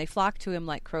uncertainty, and they flocked to him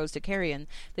like crows to carrion.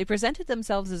 They presented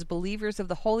themselves as believers of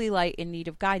the holy light in need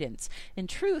of guidance. In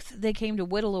truth, they came to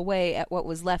whittle away at what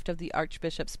was left of the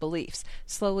archbishop's beliefs.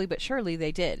 Slowly but surely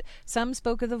they did. Some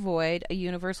spoke of the void, a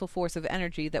universal force of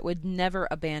energy that would never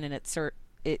abandon its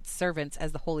servants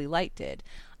as the holy light did.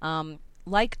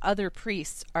 Like other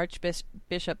priests,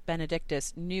 Archbishop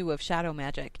Benedictus knew of shadow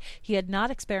magic. He had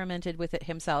not experimented with it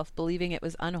himself, believing it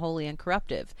was unholy and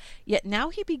corruptive. Yet now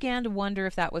he began to wonder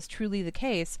if that was truly the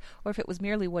case, or if it was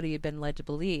merely what he had been led to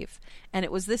believe. And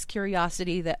it was this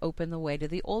curiosity that opened the way to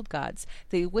the old gods.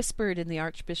 They whispered in the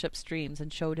archbishop's dreams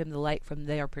and showed him the light from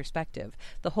their perspective.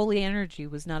 The holy energy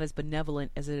was not as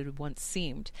benevolent as it had once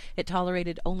seemed. It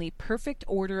tolerated only perfect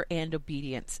order and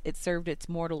obedience. It served its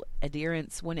mortal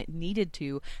adherents when it needed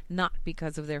to, not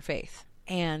because of their faith.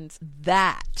 And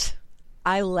that,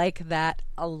 I like that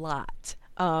a lot.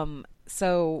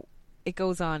 So it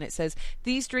goes on. It says,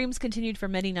 these dreams continued for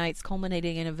many nights,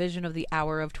 culminating in a vision of the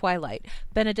hour of twilight.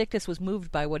 Benedictus was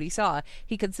moved by what he saw.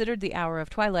 He considered the hour of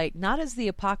twilight not as the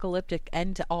apocalyptic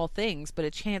end to all things, but a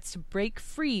chance to break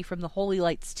free from the holy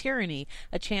light's tyranny,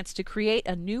 a chance to create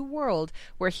a new world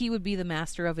where he would be the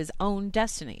master of his own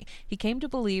destiny. He came to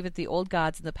believe that the old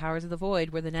gods and the powers of the void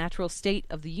were the natural state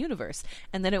of the universe,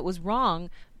 and that it was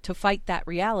wrong to fight that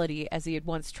reality as he had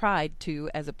once tried to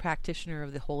as a practitioner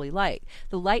of the holy light.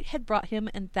 The light had brought him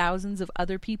and thousands of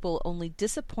other people only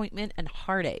disappointment and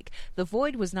heartache. The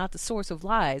void was not the source of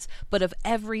lies, but of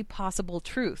every possible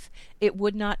truth. It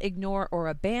would not ignore or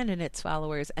abandon its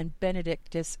followers, and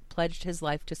Benedictus pledged his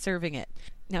life to serving it.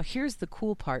 Now here's the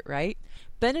cool part, right?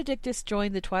 Benedictus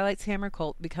joined the Twilight's Hammer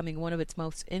cult, becoming one of its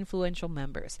most influential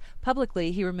members.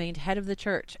 Publicly, he remained head of the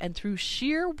church, and through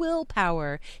sheer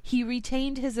willpower, he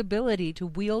retained his ability to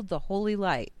wield the holy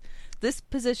light. This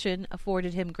position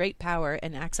afforded him great power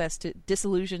and access to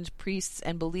disillusioned priests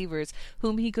and believers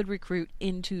whom he could recruit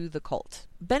into the cult.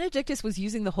 Benedictus was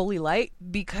using the holy light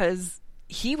because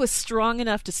he was strong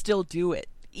enough to still do it,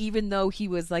 even though he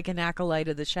was like an acolyte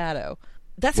of the shadow.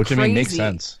 That's Which, crazy. I mean, makes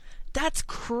sense. That's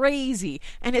crazy.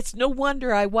 And it's no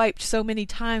wonder I wiped so many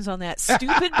times on that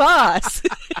stupid boss.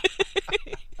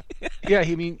 Yeah,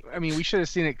 I mean, we should have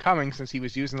seen it coming since he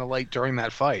was using the light during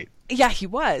that fight. Yeah, he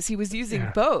was. He was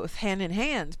using both hand in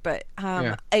hand. But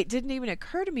it didn't even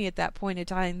occur to me at that point in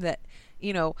time that,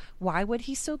 why would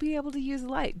he still be able to use the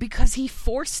light? Because he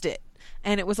forced it.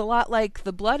 And it was a lot like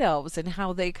the Blood Elves and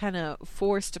how they kind of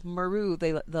forced Meru.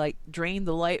 They like drained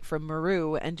the light from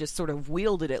Meru and just sort of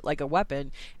wielded it like a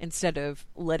weapon instead of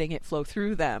letting it flow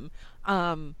through them.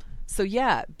 So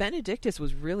yeah, Benedictus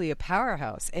was really a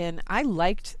powerhouse, and I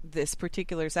liked this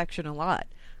particular section a lot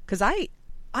because I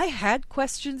had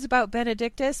questions about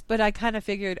Benedictus, but I kind of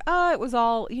figured, it was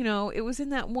all, it was in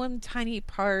that one tiny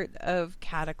part of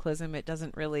Cataclysm. It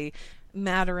doesn't really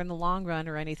matter in the long run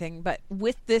or anything. But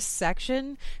with this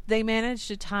section, they managed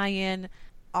to tie in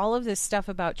all of this stuff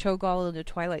about Cho'Gall and the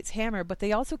Twilight's Hammer, but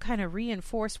they also kind of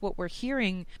reinforced what we're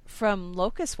hearing from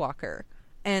Locust Walker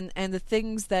and the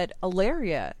things that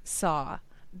Ilaria saw.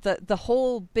 The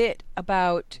whole bit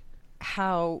about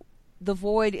how the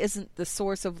void isn't the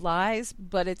source of lies,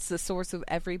 but it's the source of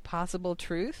every possible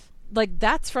truth. Like,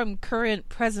 that's from current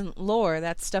present lore.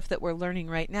 That's stuff that we're learning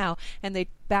right now. And they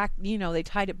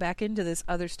tied it back into this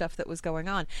other stuff that was going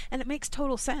on. And it makes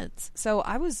total sense. So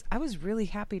I was really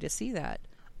happy to see that.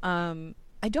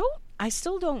 I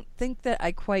still don't think that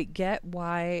I quite get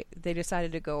why they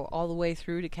decided to go all the way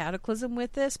through to Cataclysm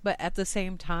with this, but at the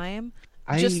same time,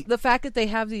 just the fact that they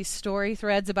have these story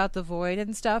threads about the Void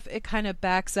and stuff, it kind of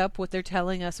backs up what they're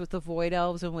telling us with the Void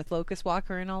Elves and with Locust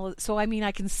Walker and all of it. So, I mean,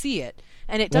 I can see it.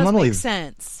 And it does make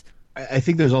sense. I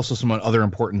think there's also some other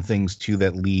important things, too,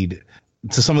 that lead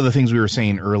to some of the things we were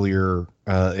saying earlier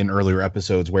in earlier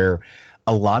episodes, where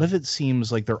a lot of it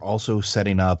seems like they're also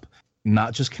setting up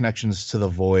not just connections to the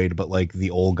Void, but like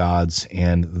the old gods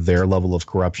and their level of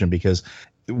corruption, because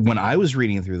when I was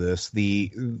reading through this,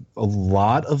 a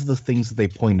lot of the things that they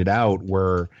pointed out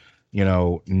were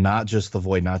not just the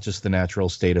void, not just the natural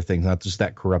state of things, not just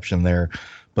that corruption there,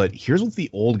 but here's what the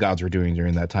old gods were doing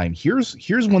during that time. Here's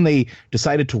when they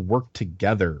decided to work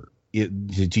together,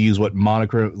 to use what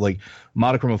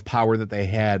modicum of power that they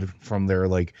had from their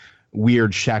like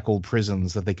weird shackled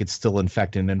prisons that they could still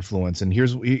infect and influence.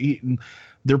 And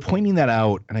they're pointing that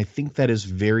out, and I think that is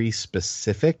very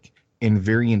specific and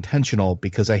very intentional,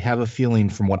 because I have a feeling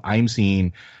from what I'm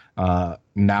seeing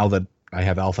now that I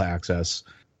have alpha access,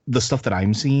 the stuff that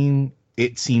I'm seeing,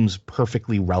 it seems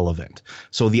perfectly relevant.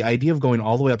 So the idea of going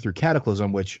all the way up through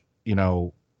Cataclysm, which,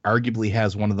 arguably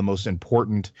has one of the most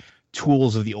important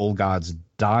tools of the old gods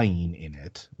dying in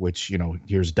it, which,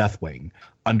 here's Deathwing,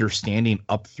 understanding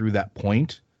up through that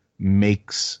point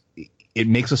makes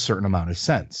a certain amount of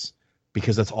sense,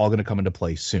 because that's all going to come into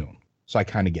play soon. So I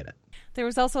kind of get it. There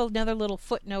was also another little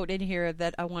footnote in here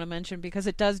that I want to mention, because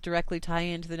it does directly tie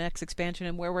into the next expansion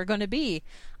and where we're going to be.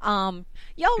 Y'all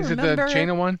remember? Is it the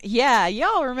Jaina one? Yeah,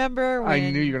 y'all remember when I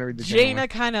knew you were going to read the Jaina one.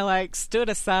 kind of like stood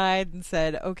aside and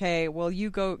said, okay, well, you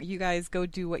guys go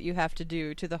do what you have to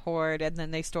do to the Horde. And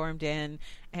then they stormed in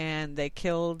and they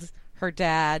killed her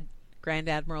dad, Grand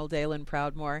Admiral Dalen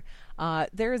Proudmoore.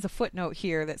 There is a footnote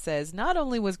here that says, not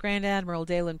only was Grand Admiral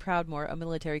Dalen Proudmoore a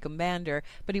military commander,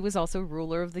 but he was also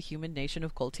ruler of the human nation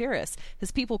of Coltiris.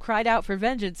 His people cried out for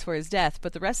vengeance for his death,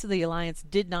 but the rest of the Alliance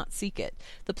did not seek it.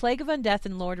 The plague of undeath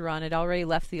in Lordaeron had already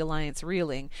left the Alliance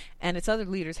reeling, and its other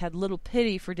leaders had little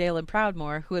pity for Dalen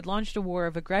Proudmoore, who had launched a war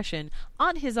of aggression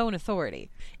on his own authority.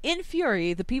 In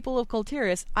fury, the people of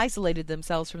Coltiris isolated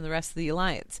themselves from the rest of the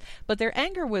Alliance, but their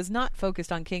anger was not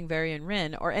focused on King Varian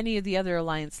Wrynn or any of the other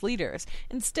Alliance leaders.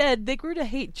 Instead, they grew to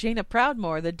hate Jaina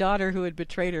Proudmoore, the daughter who had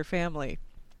betrayed her family.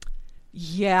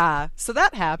 Yeah, so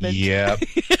that happened. Yeah,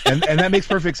 and that makes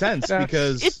perfect sense,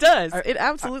 because it does. It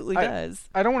absolutely does.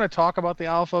 I don't want to talk about the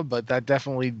alpha, but that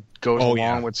definitely goes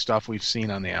along with stuff we've seen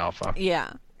on the alpha.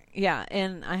 Yeah,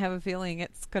 and I have a feeling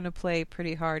it's going to play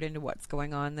pretty hard into what's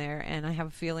going on there, and I have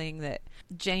a feeling that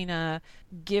Jaina,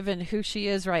 given who she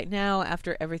is right now,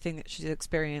 after everything that she's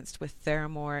experienced with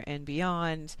Theramore and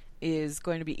beyond, is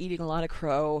going to be eating a lot of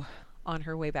crow on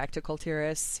her way back to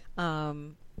Coltiris.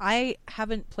 I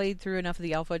haven't played through enough of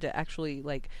the alpha to actually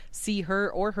see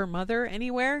her or her mother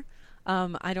anywhere.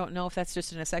 I don't know if that's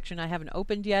just in a section I haven't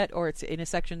opened yet, or it's in a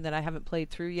section that I haven't played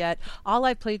through yet. All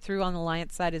I've played through on the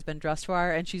Alliance side has been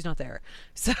Drustvar, and she's not there.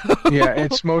 So yeah,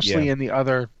 it's mostly in the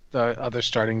other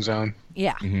starting zone.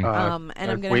 Yeah. Mm-hmm.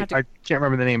 And I'm gonna have to. I can't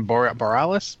remember the name.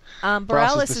 Borealis.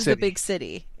 Borealis is the big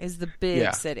city.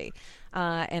 City.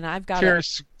 And I've got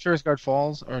Terrasgard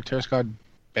Falls or Terrasgard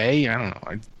Bay. I don't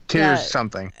know.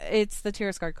 Something. It's the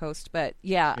Terrasgard Coast, but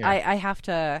I have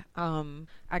to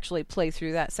actually play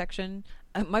through that section.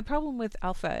 My problem with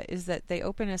Alpha is that they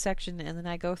open a section and then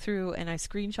I go through and I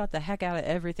screenshot the heck out of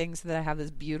everything so that I have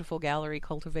this beautiful gallery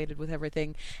cultivated with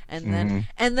everything, and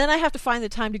then I have to find the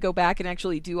time to go back and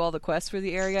actually do all the quests for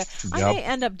the area. Yep. I may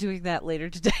end up doing that later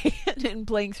today and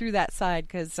playing through that side,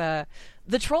 because the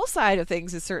troll side of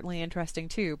things is certainly interesting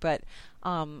too, but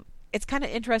it's kind of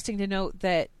interesting to note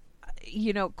that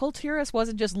Coltiris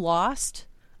wasn't just lost.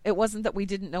 It wasn't that we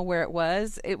didn't know where it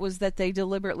was. It was that they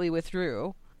deliberately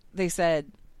withdrew. They said,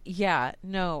 yeah,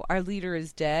 no, our leader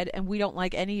is dead, and we don't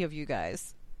like any of you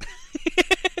guys.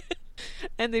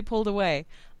 And they pulled away.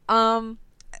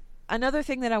 Another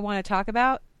thing that I want to talk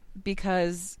about,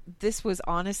 because this was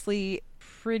honestly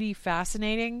pretty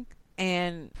fascinating,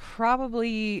 and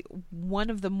probably one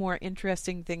of the more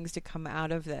interesting things to come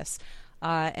out of this.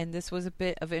 And this was a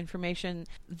bit of information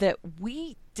that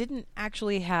we didn't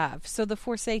actually have. So the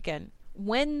Forsaken,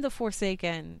 when the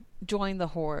Forsaken joined the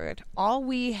Horde, all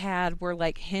we had were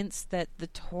hints that the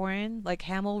Tauren,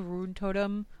 Hamel Rune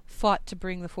Totem, fought to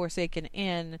bring the Forsaken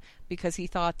in because he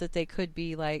thought that they could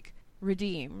be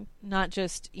redeemed, not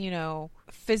just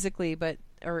physically, but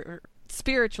or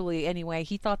spiritually anyway.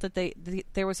 He thought that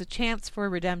there was a chance for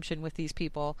redemption with these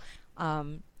people.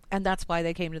 And that's why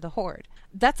they came to the Horde.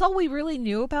 That's all we really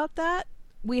knew about that.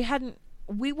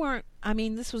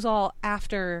 This was all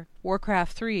after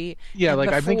Warcraft 3.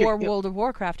 Yeah, before World of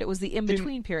Warcraft. It was the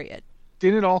in-between period.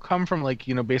 Didn't it all come from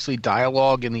basically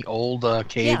dialogue in the old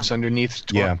caves underneath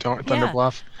Thunder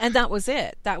Bluff? And that was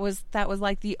it. That was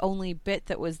the only bit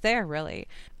that was there, really.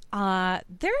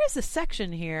 There is a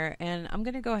section here, and I'm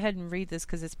going to go ahead and read this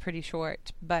because it's pretty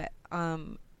short, but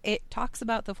it talks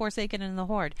about the Forsaken and the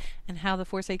Horde, and how the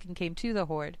Forsaken came to the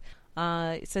Horde.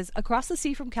 It says, across the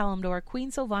sea from Kalimdor,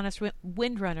 Queen Sylvanas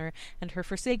Windrunner and her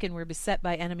Forsaken were beset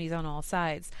by enemies on all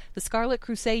sides. The Scarlet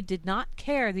Crusade did not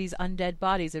care these undead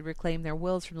bodies had reclaimed their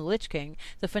wills from the Lich King.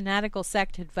 The fanatical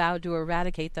sect had vowed to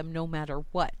eradicate them no matter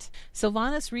what.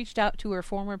 Sylvanas reached out to her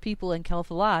former people in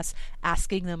Kel'Thalas,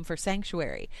 asking them for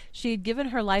sanctuary. She had given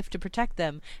her life to protect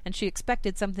them, and she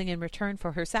expected something in return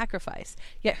for her sacrifice.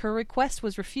 Yet her request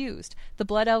was refused. The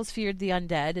Blood Elves feared the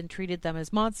undead and treated them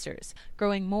as monsters.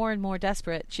 Growing more and more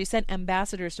desperate, she sent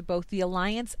ambassadors to both the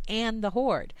Alliance and the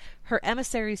Horde. Her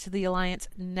emissaries to the Alliance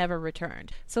never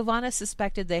returned. Sylvanas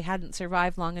suspected they hadn't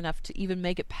survived long enough to even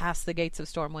make it past the gates of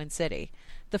Stormwind City.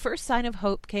 The first sign of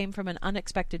hope came from an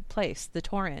unexpected place, the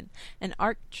Tauren. An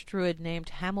archdruid named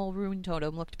Hamel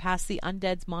Runetotem looked past the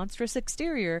undead's monstrous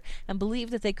exterior and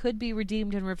believed that they could be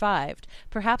redeemed and revived,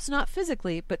 perhaps not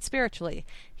physically, but spiritually.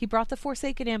 He brought the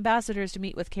Forsaken ambassadors to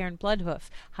meet with Cairn Bloodhoof,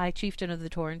 High Chieftain of the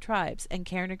Tauren tribes, and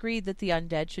Cairn agreed that the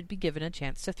undead should be given a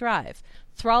chance to thrive.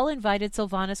 Thrall invited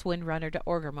Sylvanas Windrunner to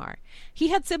Orgrimmar. He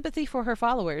had sympathy for her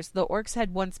followers. The orcs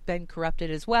had once been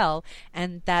corrupted as well,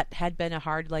 and that had been a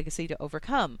hard legacy to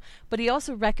overcome. But he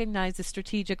also recognized the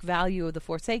strategic value of the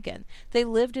Forsaken. They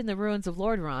lived in the ruins of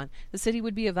Lordaeron. The city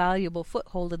would be a valuable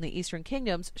foothold in the Eastern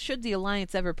Kingdoms should the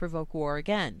Alliance ever provoke war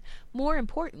again. More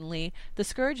importantly, the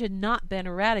Scourge had not been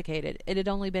eradicated. It had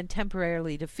only been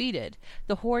temporarily defeated.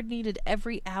 The Horde needed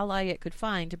every ally it could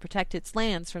find to protect its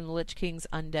lands from the Lich King's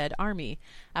undead army.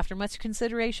 After much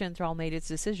consideration, Thrall made its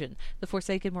decision. The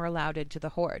Forsaken were allowed into the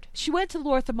Horde. She went to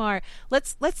Lorthamar.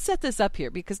 Let's set this up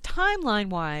here, because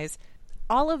timeline-wise,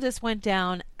 all of this went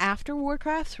down after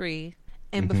Warcraft 3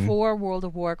 and before World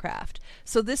of Warcraft.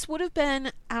 So this would have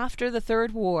been after the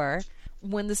Third War,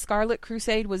 when the Scarlet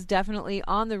Crusade was definitely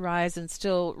on the rise and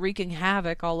still wreaking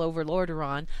havoc all over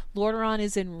Lordaeron. Lordaeron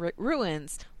is in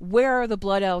ruins. Where are the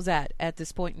Blood Elves at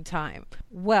this point in time?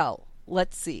 Well,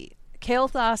 let's see.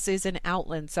 Kael'thas is in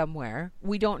Outland somewhere.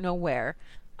 We don't know where.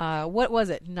 What was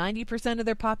it? 90% of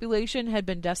their population had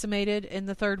been decimated in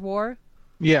the Third War?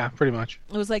 Yeah, pretty much.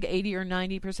 It was like 80 or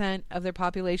 90% of their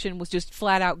population was just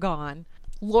flat out gone.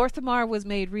 Lorthamar was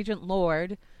made Regent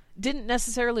Lord. Didn't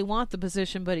necessarily want the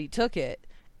position, but he took it.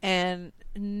 And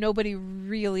nobody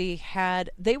really had...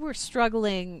 They were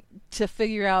struggling to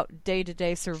figure out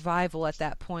day-to-day survival at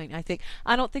that point, I think.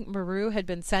 I don't think Meru had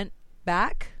been sent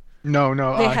back. No.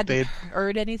 They hadn't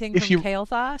heard anything from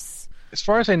Kael'thas. As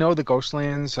far as I know, the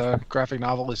Ghostlands graphic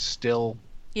novel is still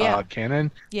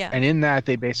canon. Yeah. And in that,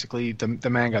 they basically, the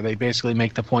manga, they basically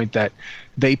make the point that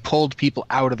they pulled people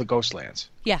out of the Ghostlands.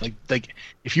 Yeah. Like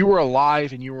if you were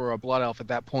alive and you were a Blood Elf at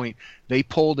that point, they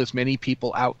pulled as many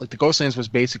people out. Like the Ghostlands was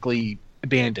basically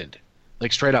abandoned.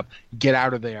 Like straight up, get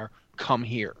out of there, come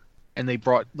here. And they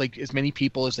brought like as many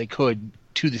people as they could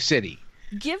to the city.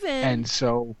 And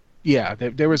so, yeah,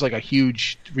 there was like a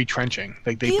huge retrenching.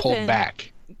 Like they pulled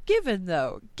back. Given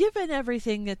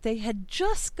everything that they had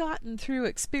just gotten through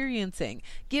experiencing,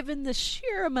 given the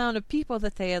sheer amount of people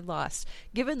that they had lost,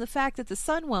 given the fact that the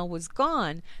Sunwell was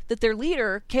gone, that their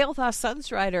leader, Kael'thas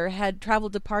Sunstrider, had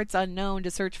traveled to parts unknown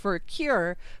to search for a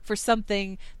cure for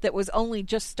something that was only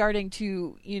just starting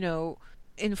to,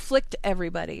 inflict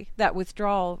everybody that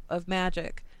withdrawal of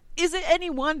magic. Is it any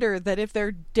wonder that if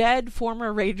their dead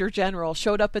former Ranger General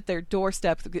showed up at their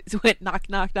doorstep, went knock,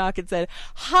 knock, knock, and said,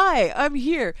 "Hi, I'm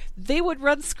here," they would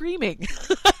run screaming?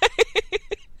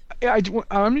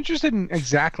 I'm interested in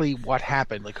exactly what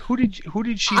happened. Like, who did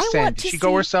she send? Did she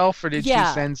go herself, or did she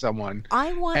send someone?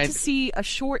 I want to see a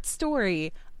short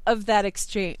story of that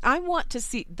exchange. I want to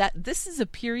see that. This is a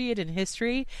period in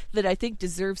history that I think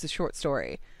deserves a short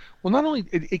story. Well, not only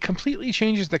it completely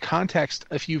changes the context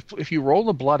if you roll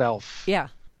the Blood Elf,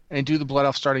 and do the Blood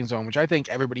Elf starting zone, which I think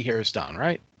everybody here has done,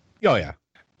 right? Oh yeah,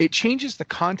 it changes the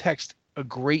context a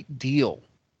great deal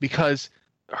because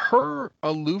her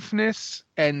aloofness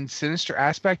and sinister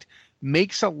aspect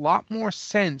makes a lot more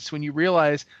sense when you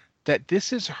realize that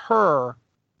this is her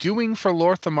doing for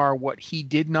Lorthamar what he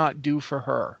did not do for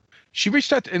her. She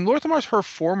reached out, and Lorthamar's her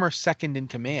former second in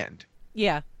command.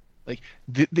 Yeah, like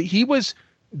he was.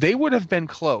 They would have been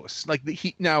close.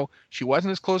 Now, she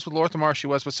wasn't as close with Lorthamar as she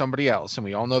was with somebody else, and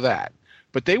we all know that.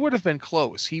 But they would have been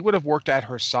close. He would have worked at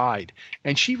her side.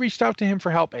 And she reached out to him for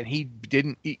help, and he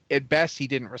didn't. At best, he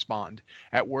didn't respond.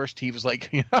 At worst, he was like,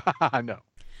 no.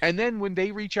 And then when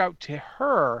they reach out to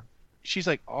her, she's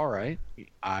like, all right,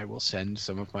 I will send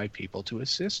some of my people to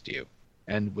assist you,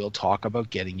 and we'll talk about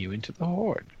getting you into the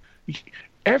Horde.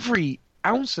 Every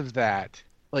ounce of that,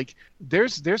 like,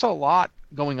 there's a lot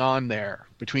going on there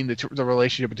between the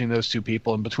relationship between those two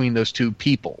people and between those two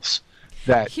peoples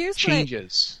that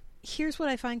changes. Here's what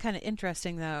I find kind of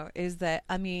interesting, though, is that,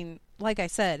 I mean, like I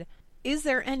said, is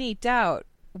there any doubt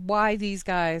why these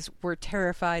guys were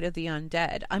terrified of the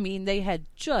undead? I mean, they had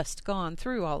just gone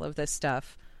through all of this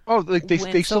stuff. Oh, like they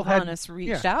still had Sylvanas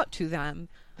reached out to them.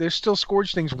 There's still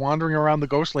Scourge things wandering around the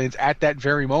Ghostlands at that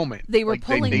very moment. They were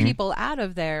pulling people out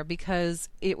of there because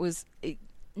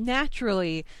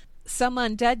naturally some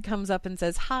undead comes up and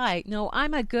says, "Hi, no,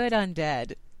 I'm a good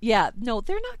undead." Yeah, no,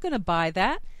 they're not going to buy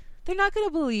that. They're not going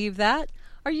to believe that.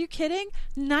 Are you kidding?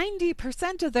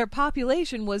 90% of their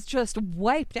population was just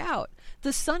wiped out. The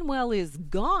Sunwell is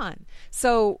gone.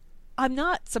 So I'm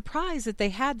not surprised that they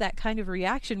had that kind of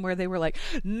reaction where they were like,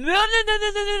 no.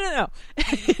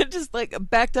 Just like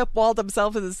backed up, walled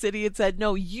themselves in the city and said,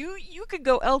 no, you could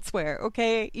go elsewhere,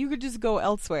 okay? You could just go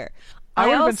elsewhere. I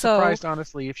would have been surprised,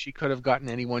 honestly, if she could have gotten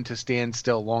anyone to stand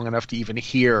still long enough to even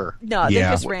hear. No, they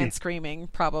just ran screaming,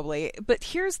 probably. But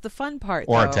here's the fun part,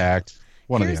 or though. attacked.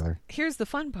 One or the other. Here's the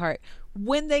fun part.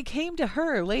 When they came to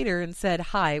her later and said,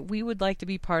 "Hi, we would like to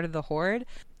be part of the Horde,"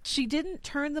 she didn't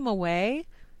turn them away.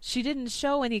 She didn't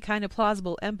show any kind of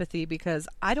plausible empathy because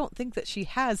I don't think that she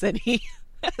has any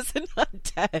as an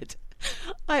undead.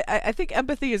 I think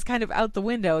empathy is kind of out the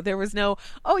window. There was no,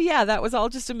 "Oh yeah, that was all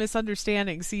just a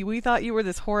misunderstanding. See, we thought you were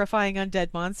this horrifying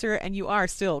undead monster, and you are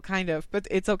still kind of, but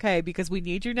it's okay because we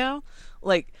need you now."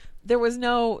 Like, there was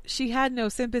she had no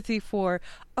sympathy for,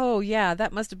 "Oh yeah,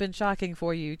 that must have been shocking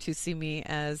for you to see me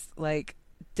as like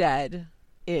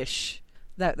dead-ish.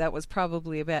 That was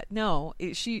probably a bit." No,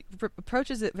 she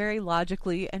approaches it very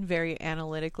logically and very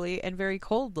analytically and very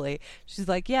coldly. She's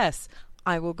like, "Yes,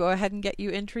 I will go ahead and get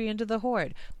you entry into the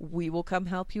Horde. We will come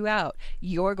help you out.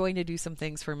 You're going to do some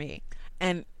things for me."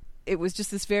 And it was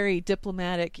just this very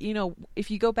diplomatic,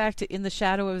 if you go back to In the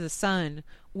Shadow of the Sun,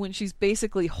 when she's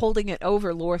basically holding it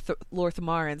over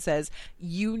Lorthamar and says,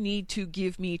 "You need to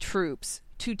give me troops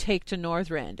to take to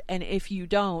Northrend, and if you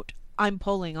don't, I'm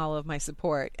pulling all of my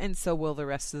support, and so will the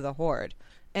rest of the Horde."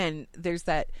 And there's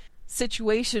that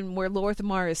situation where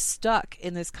Lorthamar is stuck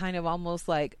in this kind of almost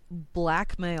like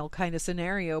blackmail kind of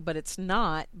scenario, but it's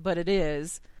not, but it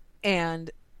is.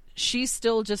 And she's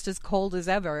still just as cold as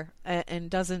ever and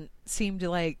doesn't seem to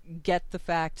like get the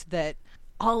fact that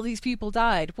all these people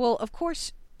died. Well, of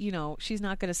course, she's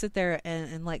not going to sit there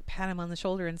and like pat him on the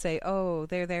shoulder and say, "Oh,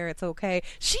 they're there, it's okay."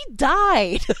 She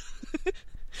died.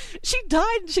 She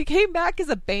died and she came back as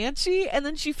a banshee, and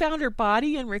then she found her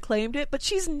body and reclaimed it, but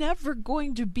she's never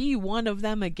going to be one of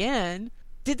them again.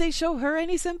 Did they show her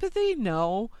any sympathy?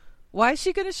 No. Why is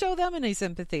she going to show them any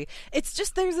sympathy? It's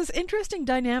just there's this interesting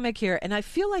dynamic here, and I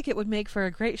feel like it would make for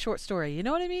a great short story. You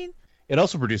know what I mean? It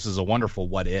also produces a wonderful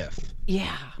what if.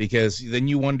 Yeah. Because then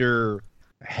you wonder,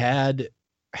 had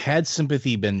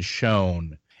sympathy been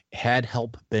shown, had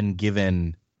help been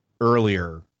given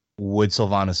earlier, would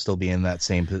Sylvanas still be in that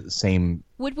same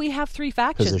would we have three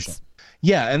factions? Position?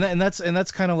 Yeah, and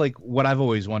that's kind of like what I've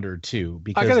always wondered too.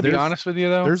 Because I gotta be honest with you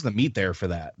though, there's the meat there for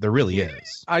that. There really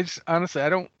is. Honestly, I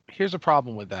don't. Here's a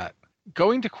problem with that.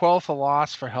 Going to Quel'Tha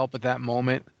Loss for help at that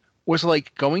moment was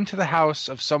like going to the house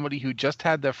of somebody who just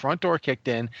had their front door kicked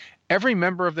in, every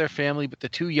member of their family but the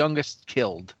two youngest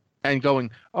killed, and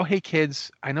going, "Oh hey kids,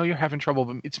 I know you're having trouble,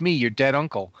 but it's me, your dead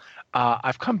uncle.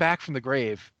 I've come back from the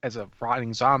grave as a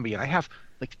rotting zombie, and I have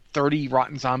like 30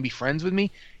 rotten zombie friends with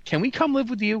me. Can we come live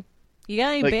with you? You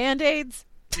got any Band-Aids?"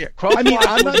 Yeah, I'm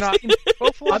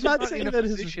not saying that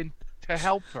position to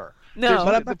help her. No,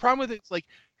 but the problem with it is like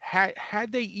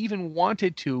had they even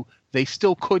wanted to, they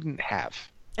still couldn't have.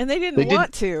 And they didn't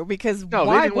want to because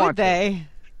why would they?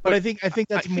 But I think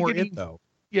that's more it though.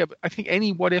 Yeah, but I think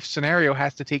any what-if scenario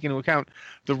has to take into account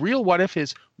the real what-if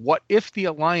is, what if the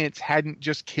Alliance hadn't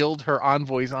just killed her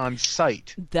envoys on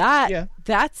sight?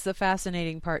 That's the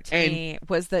fascinating part to me,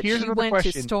 was that she went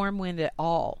to Stormwind at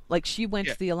all. Like, she went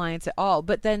to the Alliance at all.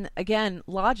 But then, again,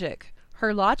 logic.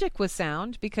 Her logic was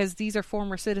sound, because these are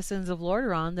former citizens of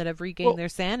Lordaeron that have regained their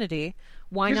sanity.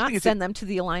 Why not send them to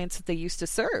the Alliance that they used to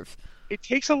serve? It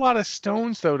takes a lot of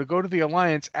stones, though, to go to the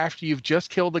Alliance after you've just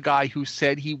killed a guy who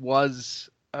said he was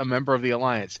a member of the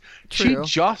Alliance. True. She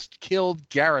just killed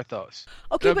Garithos.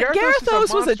 Okay, now, but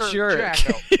Garithos was a jerk.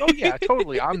 Oh yeah,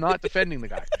 totally. I'm not defending the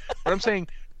guy, but I'm saying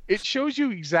it shows you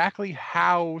exactly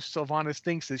how Sylvanas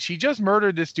thinks that she just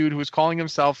murdered this dude who was calling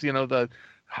himself,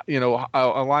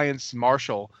 Alliance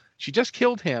Marshal. She just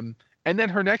killed him, and then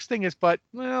her next thing is,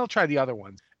 I'll try the other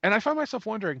ones. And I find myself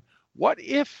wondering, what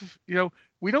if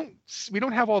we don't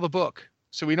have all the book,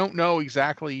 so we don't know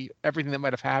exactly everything that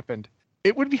might have happened.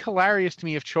 It would be hilarious to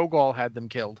me if Cho'Gall had them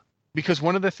killed, because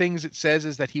one of the things it says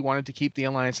is that he wanted to keep the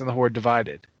Alliance and the Horde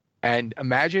divided. And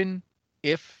imagine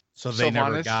if they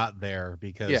never got there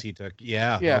because he took.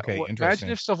 Okay, interesting. Imagine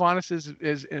if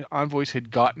Sylvanas' envoys had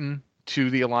gotten to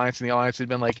the Alliance, and the Alliance had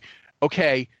been like,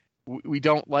 okay, we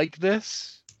don't like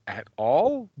this at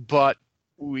all, but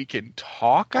we can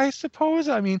talk, I suppose.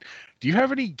 I mean, do you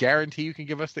have any guarantee you can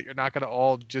give us that you're not going to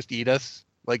all just eat us?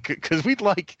 Like, because we'd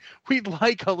like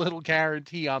a little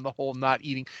guarantee on the whole not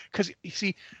eating. Because you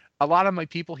see, a lot of my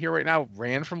people here right now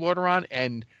ran from Lordaeron,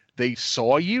 and they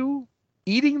saw you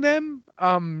eating them.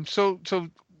 So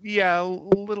yeah, a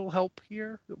little help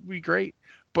here would be great.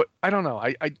 But I don't know.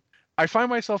 I find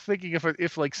myself thinking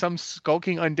if like some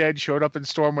skulking undead showed up in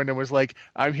Stormwind and was like,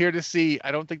 "I'm here to see,"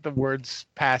 I don't think the words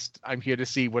past "I'm here to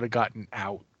see" would have gotten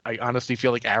out. I honestly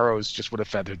feel like arrows just would have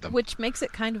feathered them. Which makes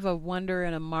it kind of a wonder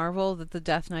and a marvel that the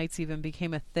Death Knights even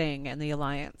became a thing in the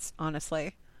Alliance,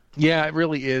 honestly. Yeah, it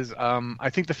really is. I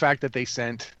think the fact that they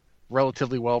sent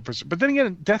relatively well preserved, but then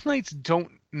again, Death Knights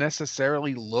don't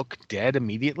necessarily look dead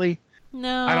immediately.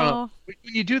 No. I don't know.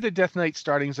 When you do the Death Knight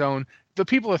starting zone, the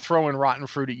people are throwing rotten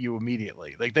fruit at you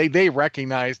immediately. Like they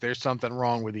recognize there's something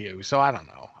wrong with you. So I don't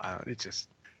know. It's just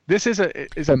this is a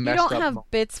messed up. You don't have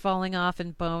moment. bits falling off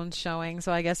and bones showing,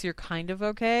 so I guess you're kind of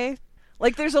okay.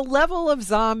 Like, there's a level of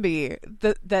zombie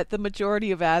that the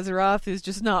majority of Azeroth is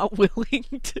just not willing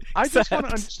to I just want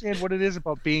to accept. understand what it is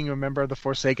about being a member of the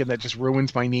Forsaken that just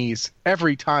ruins my knees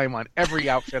every time on every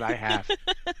outfit I have.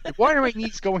 Like, why are my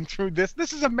knees going through this?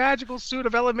 This is a magical suit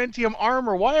of Elementium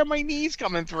armor. Why are my knees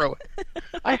coming through it?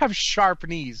 I have sharp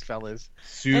knees, fellas.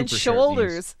 Super And sharp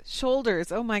knees.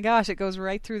 shoulders. Oh my gosh, it goes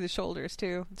right through the shoulders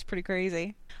too. It's pretty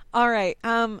crazy. All right.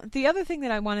 The other thing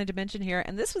that I wanted to mention here,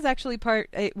 and this was actually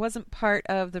it wasn't part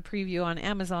of the preview on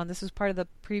Amazon. This was part of the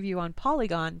preview on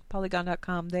Polygon,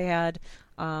 Polygon.com. They had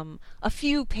a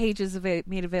few pages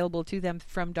made available to them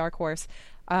from Dark Horse,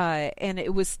 and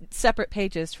it was separate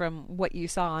pages from what you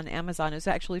saw on Amazon. It was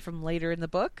actually from later in the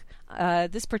book.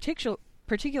 This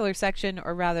particular section,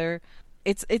 or rather,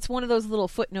 it's one of those little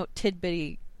footnote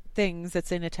tidbitty things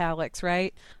that's in italics,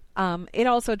 right? It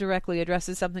also directly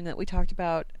addresses something that we talked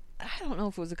about. I don't know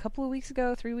if it was a couple of weeks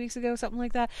ago, 3 weeks ago, something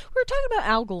like that. We were talking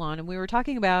about Algalon, and we were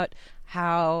talking about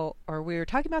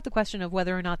the question of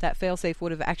whether or not that failsafe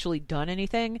would have actually done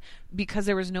anything because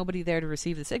there was nobody there to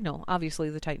receive the signal. Obviously,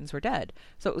 the Titans were dead.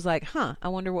 So it was like, I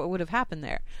wonder what would have happened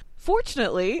there.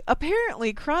 Fortunately,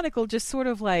 apparently, Chronicle just sort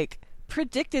of like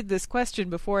predicted this question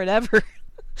before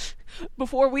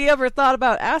we ever thought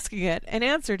about asking it and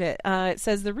answered it. It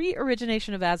says, the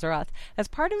re-origination of Azeroth. As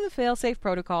part of the failsafe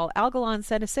protocol, Algalon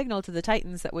sent a signal to the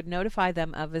Titans that would notify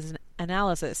them of his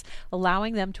analysis,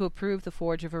 allowing them to approve the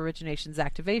Forge of Origination's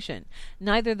activation.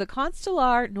 Neither the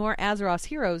Constellar nor Azeroth's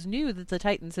heroes knew that the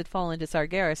Titans had fallen to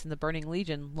Sargeras in the Burning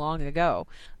Legion long ago.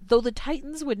 Though the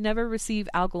Titans would never receive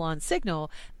Algalon's signal,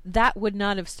 that would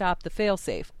not have stopped the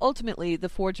failsafe. Ultimately, the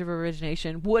Forge of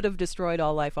Origination would have destroyed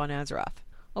all life on Azeroth.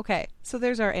 Okay, so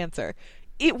there's our answer.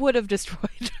 It would have destroyed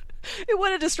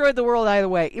the world either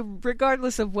way,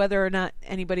 regardless of whether or not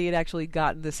anybody had actually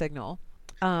gotten the signal.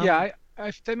 Yeah,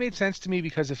 that made sense to me,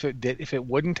 because if it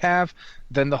wouldn't have,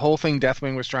 then the whole thing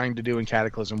Deathwing was trying to do in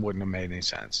Cataclysm wouldn't have made any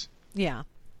sense. Yeah.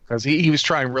 Because he was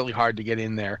trying really hard to get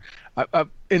in there. And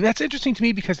that's interesting to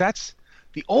me, because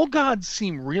the old gods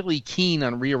seem really keen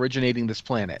on re-originating this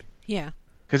planet. Yeah.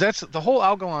 Because that's the whole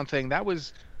Algalon thing. That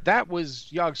was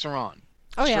Yogg-Saron.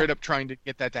 Straight up trying to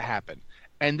get that to happen.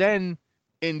 And then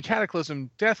in Cataclysm,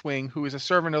 Deathwing, who is a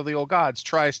servant of the old gods,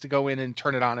 tries to go in and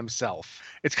turn it on himself.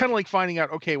 It's kind of like finding out,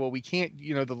 okay, well, we can't,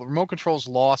 the remote control's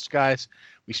lost, guys.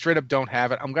 We straight up don't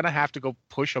have it. I'm going to have to go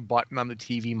push a button on the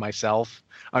TV myself.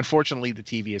 Unfortunately, the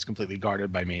TV is completely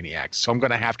guarded by maniacs, so I'm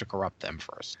going to have to corrupt them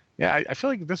first. Yeah, I feel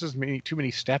like this is too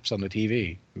many steps on the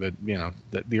TV. But,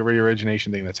 the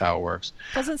re-origination thing, that's how it works.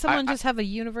 Doesn't someone just have a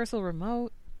universal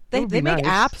remote? They make nice.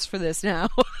 apps for this now.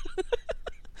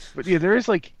 But yeah, there's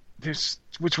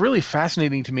what's really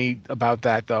fascinating to me about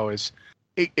that, though, is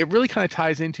it really kind of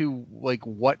ties into like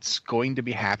what's going to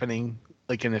be happening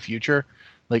like in the future.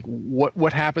 Like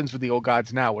what happens with the old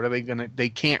gods now? What are they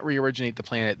can't re-originate the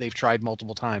planet. They've tried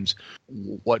multiple times.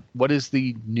 What is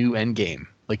the new end game?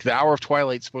 Like the Hour of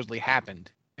Twilight supposedly happened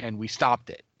and we stopped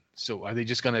it. So are they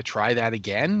just going to try that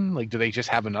again? Like, do they just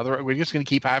have another? We're just going to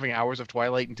keep having Hours of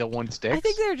Twilight until one sticks? I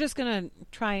think they're just going to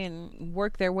try and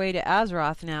work their way to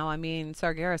Azeroth now. I mean,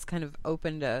 Sargeras kind of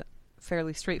opened a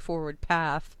fairly straightforward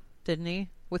path, didn't he?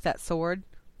 With that sword,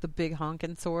 the big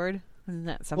honkin' sword. Isn't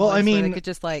that something? Well, I mean, where they could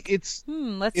just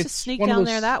let's just sneak one of down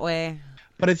those- there that way.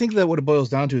 But I think that what it boils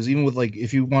down to is, even with like,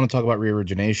 if you want to talk about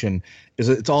re-origination, is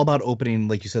it's all about opening,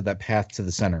 like you said, that path to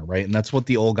the center, right? And that's what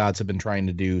the old gods have been trying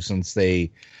to do since they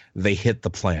hit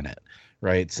the planet,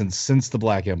 right? Since the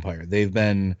Black Empire, they've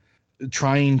been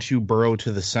trying to burrow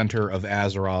to the center of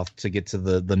Azeroth to get to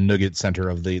the nougat center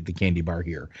of the candy bar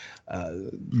here.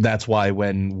 That's why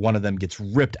when one of them gets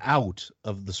ripped out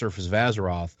of the surface of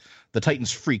Azeroth, the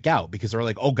Titans freak out because they're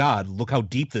like, "Oh God, look how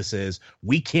deep this is.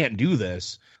 We can't do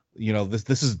this. You know,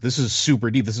 this is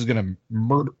super deep. This is going to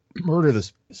murder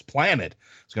this planet.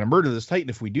 It's going to murder this Titan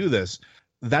if we do this."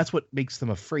 That's what makes them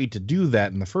afraid to do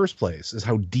that in the first place, is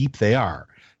how deep they are.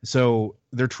 So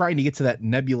they're trying to get to that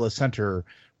nebula center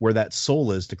where that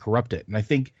soul is to corrupt it. And I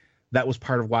think that was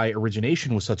part of why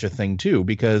origination was such a thing too,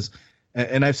 because,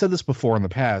 and I've said this before in the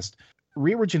past,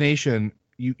 re-origination,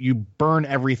 you burn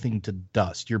everything to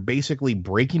dust. You're basically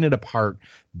breaking it apart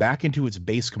back into its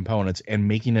base components and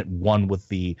making it one with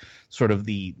the sort of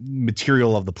the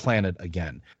material of the planet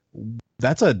again.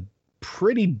 That's a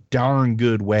pretty darn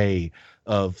good way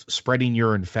of spreading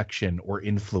your infection or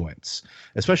influence,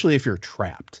 especially if you're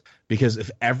trapped. Because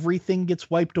if everything gets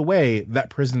wiped away,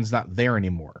 that prison's not there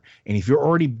anymore. And if you're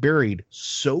already buried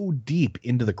so deep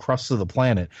into the crust of the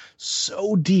planet,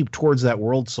 so deep towards that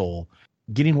world soul,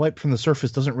 getting wiped from the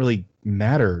surface doesn't really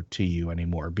matter to you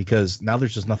anymore, because now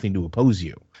there's just nothing to oppose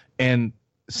you. And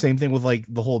same thing with like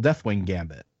the whole Deathwing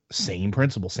gambit. Same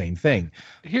principle, same thing.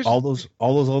 All those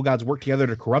old gods work together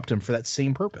to corrupt him for that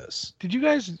same purpose. Have you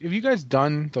guys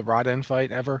done the Rodan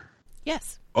fight ever?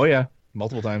 Yes. Oh yeah,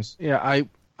 multiple times. Yeah,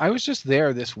 I was just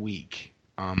there this week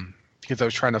because I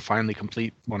was trying to finally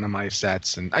complete one of my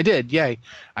sets, and I did. Yay!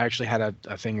 I actually had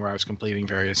a thing where I was completing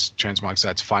various transmog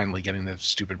sets, finally getting the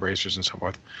stupid bracers and so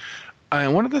forth.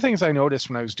 And one of the things I noticed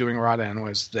when I was doing Rodan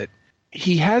was that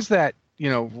he has that.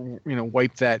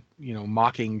 Wipe that,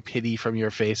 mocking pity from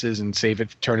your faces and save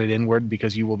it, turn it inward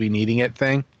because you will be needing it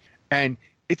thing. And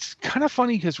it's kind of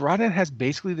funny because Rodan has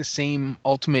basically the same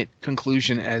ultimate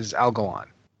conclusion as Algalon,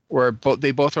 where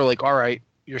they both are like, all right,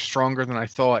 you're stronger than I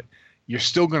thought. You're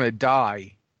still going to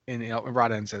die. And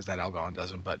Rodan says that, Algalon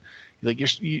doesn't, but like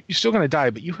you're still going to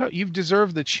die, but you've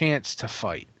deserved the chance to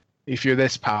fight. If you're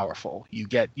this powerful, you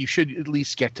should at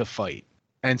least get to fight.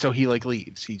 And so he like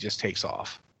leaves. He just takes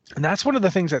off. And that's one of the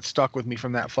things that stuck with me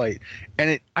from that fight.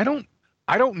 And I don't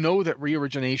know that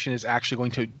re-origination is actually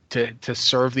going to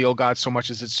serve the old gods so much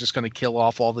as it's just going to kill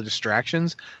off all the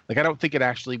distractions. Like, I don't think it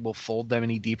actually will fold them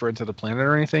any deeper into the planet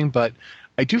or anything. But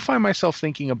I do find myself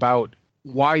thinking about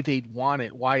why they'd want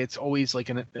it, why it's always like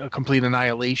a complete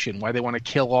annihilation, why they want to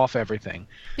kill off everything.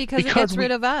 Because it gets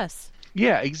rid of us.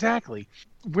 Yeah, exactly.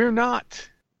 We're not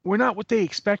what they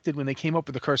expected when they came up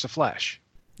with the Curse of Flesh.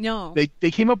 No.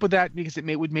 They came up with that because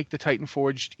it would make the Titan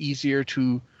Forged easier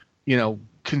to,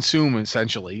 consume,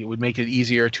 essentially. It would make it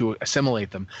easier to assimilate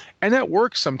them. And that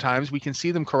works sometimes. We can see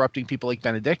them corrupting people like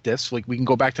Benedictus. Like, we can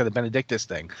go back to the Benedictus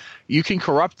thing. You can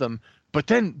corrupt them, but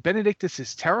then Benedictus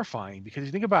is terrifying because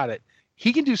you think about it,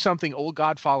 he can do something old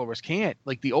god followers can't.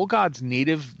 Like, the old gods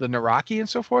native, the Naraki and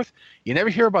so forth, you never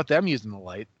hear about them using the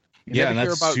light. And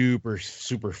that's super,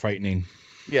 super frightening.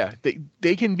 Yeah,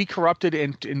 they can be corrupted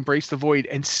and embrace the void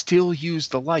and still use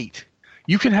the light.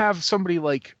 You can have somebody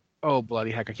like, oh bloody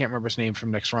heck, I can't remember his name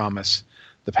from Nexramas,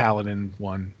 the paladin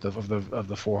one of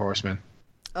the Four Horsemen.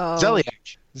 Oh.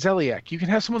 Zeliek. You can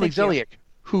have someone like Zeliek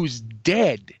who's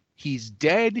dead. He's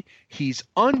dead. He's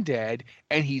undead,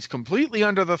 and he's completely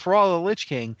under the thrall of the Lich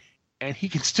King, and he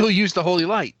can still use the holy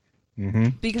light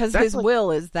because his will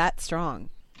is that strong.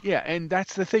 Yeah, and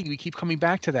that's the thing. We keep coming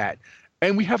back to that.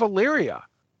 And we have Illyria,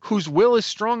 whose will is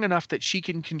strong enough that she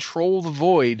can control the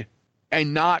void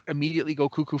and not immediately go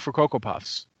cuckoo for Cocoa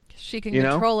Puffs. She can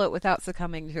control it without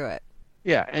succumbing to it.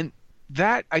 Yeah, and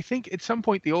that, I think at some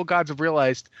point the old gods have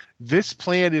realized this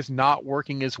plan is not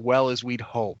working as well as we'd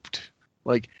hoped.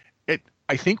 Like,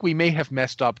 I think we may have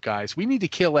messed up, guys. We need to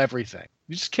kill everything.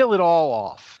 We just kill it all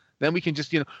off. Then we can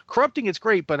just, corrupting it's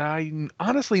great, but I'm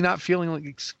honestly not feeling like,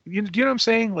 do you know what I'm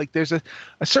saying? Like, there's a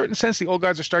certain sense the old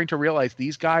gods are starting to realize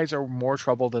these guys are more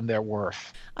trouble than they're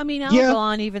worth. I mean,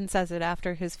 Algalon even says it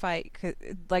after his fight.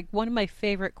 Like, one of my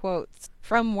favorite quotes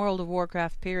from World of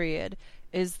Warcraft period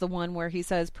is the one where he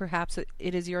says, perhaps it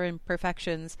is your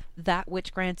imperfections, that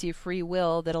which grants you free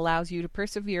will, that allows you to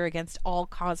persevere against all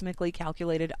cosmically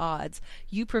calculated odds.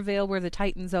 You prevail where the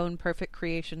Titan's own perfect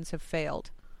creations have failed.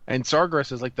 And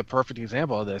Sargeras is like the perfect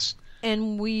example of this.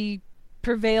 And we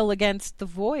prevail against the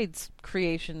Void's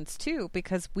creations too,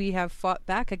 because we have fought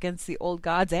back against the old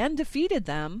gods and defeated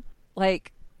them.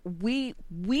 Like, we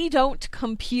don't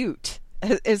compute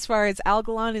as far as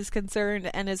Algalon is concerned,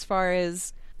 and as far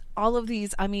as all of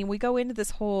these. I mean, we go into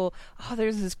this whole,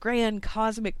 there's this grand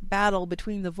cosmic battle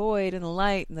between the Void and the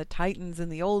Light and the Titans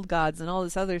and the old gods and all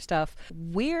this other stuff.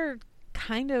 We're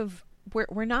kind of,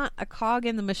 we're not a cog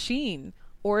in the machine.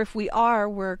 Or if we are,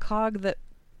 we're a cog that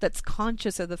that's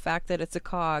conscious of the fact that it's a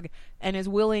cog and is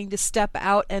willing to step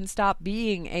out and stop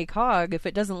being a cog if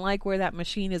it doesn't like where that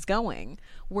machine is going.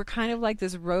 We're kind of like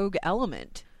this rogue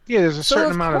element. Yeah, there's a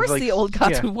certain amount of of course the old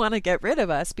gods yeah. would want to get rid of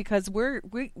us because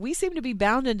we seem to be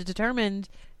bound and determined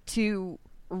to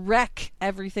wreck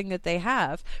everything that they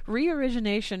have.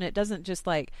 Re-origination, it doesn't just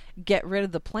like get rid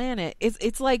of the planet.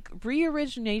 It's like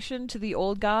re-origination to the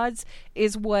old gods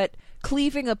is what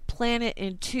cleaving a planet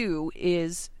in two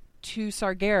is to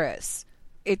Sargeras.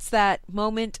 It's that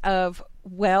moment of,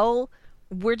 well,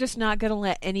 we're just not going to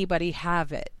let anybody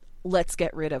have it. Let's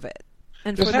get rid of it.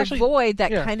 And for the void,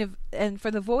 that kind of, and for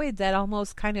the void, that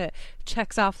almost kind of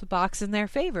checks off the box in their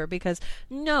favor because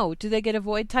no, do they get a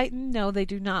void titan? No, they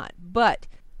do not. But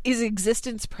is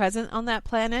existence present on that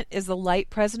planet? Is the light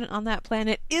present on that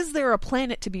planet? Is there a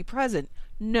planet to be present?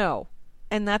 No.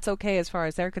 And that's okay as far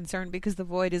as they're concerned because the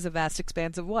void is a vast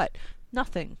expanse of what?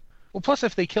 Nothing. Well, plus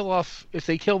if they kill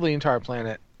the entire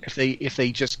planet, if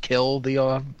they just kill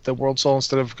the world soul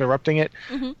instead of corrupting it,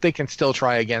 they can still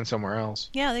try again somewhere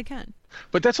else. Yeah, they can.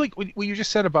 But that's like what you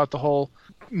just said about the whole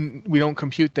we don't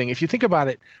compute thing. If you think about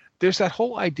it, there's that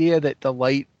whole idea that the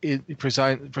light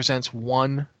presents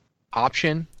one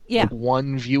option,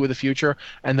 one view of the future,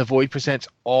 and the void presents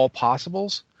all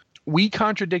possibles. We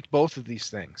contradict both of these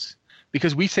things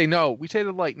because we say no. We say to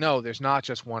the light, no, there's not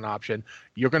just one option.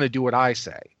 You're going to do what I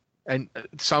say. And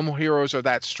some heroes are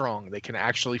that strong. They can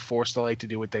actually force the light to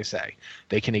do what they say.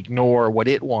 They can ignore what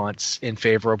it wants in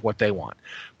favor of what they want.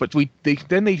 But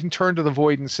then they can turn to the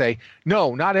void and say,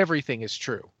 no, not everything is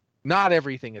true. Not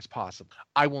everything is possible.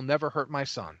 I will never hurt my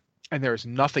son. And there's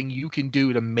nothing you can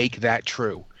do to make that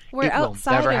true. We're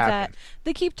outside of happen. that.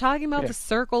 They keep talking about the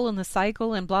circle and the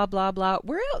cycle and blah, blah, blah.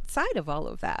 We're outside of all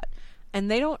of that. And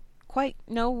they don't quite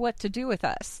know what to do with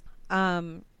us.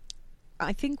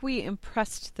 I think we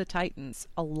impressed the Titans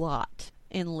a lot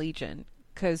in Legion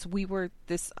because we were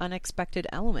this unexpected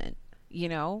element, you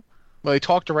know? Well, they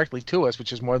talk directly to us,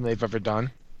 which is more than they've ever done.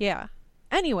 Yeah.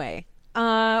 Anyway,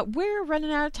 we're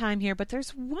running out of time here, but there's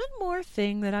one more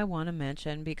thing that I want to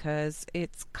mention because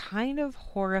it's kind of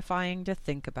horrifying to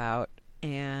think about,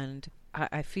 and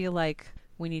I feel like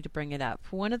we need to bring it up.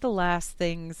 One of the last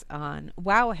things on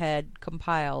Wowhead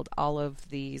compiled all of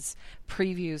these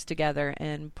previews together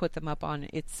and put them up on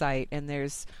its site, and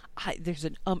there's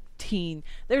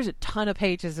a ton of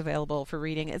pages available for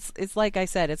reading. It's like I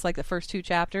said, it's like the first two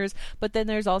chapters, but then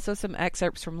there's also some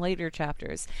excerpts from later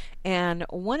chapters, and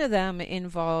one of them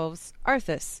involves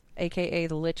Arthas, aka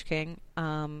the Lich King.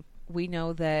 We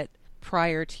know that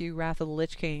prior to Wrath of the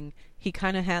Lich King, he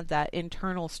kind of had that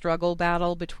internal struggle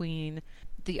battle between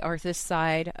the Arthas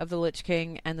side of the Lich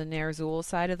King and the Ner'zhul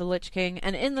side of the Lich King.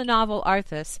 And in the novel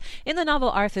Arthas,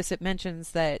 it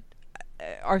mentions that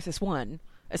Arthas won,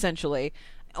 essentially.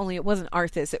 Only it wasn't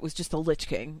Arthas, it was just the Lich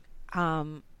King.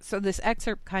 So this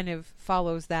excerpt kind of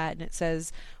follows that, and it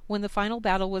says, when the final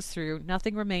battle was through,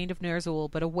 nothing remained of Ner'zhul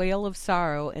but a wail of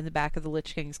sorrow in the back of the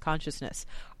Lich King's consciousness.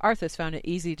 Arthas found it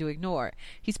easy to ignore.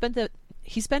 He spent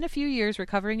a few years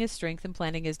recovering his strength and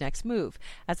planning his next move.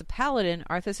 As a paladin,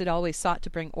 Arthas had always sought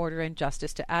to bring order and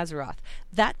justice to Azeroth.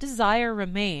 That desire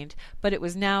remained, but it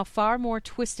was now far more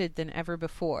twisted than ever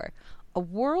before. A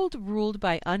world ruled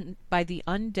by the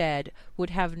undead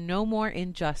would have no more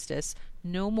injustice,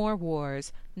 no more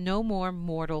wars, no more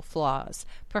mortal flaws.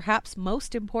 Perhaps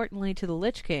most importantly to the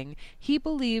Lich King, he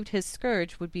believed his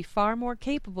scourge would be far more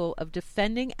capable of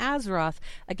defending Azeroth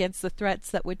against the threats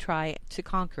that would try to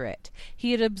conquer it.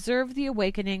 He had observed the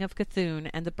awakening of Cthulhu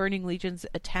and the Burning Legion's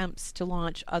attempts to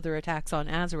launch other attacks on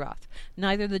Azeroth.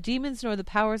 Neither the demons nor the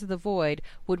powers of the Void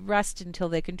would rest until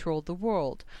they controlled the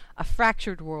world. A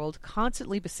fractured world,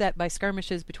 constantly beset by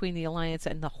skirmishes between the Alliance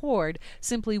and the Horde,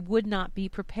 simply would not be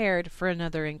prepared for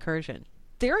another incursion.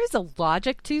 There is a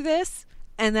logic to this,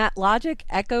 and that logic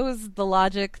echoes the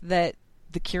logic that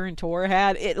the Kirin Tor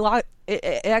had. It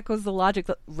echoes the logic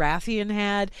that Rathian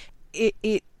had.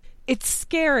 It's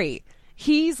scary.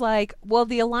 He's like, well,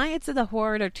 the Alliance and the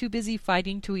Horde are too busy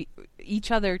fighting to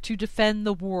each other to defend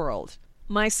the world.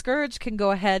 My Scourge can go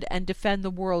ahead and defend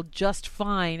the world just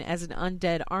fine as an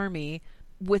undead army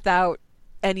without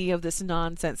any of this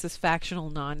nonsense, this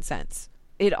factional nonsense.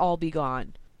 It'd all be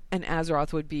gone, and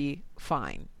Azeroth would be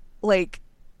fine. Like,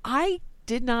 I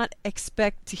did not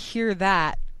expect to hear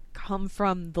that come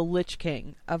from the Lich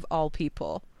King, of all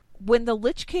people. When the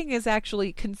Lich King is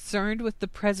actually concerned with the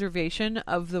preservation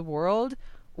of the world,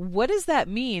 what does that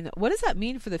mean? What does that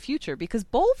mean for the future? Because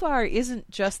Bolvar isn't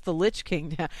just the Lich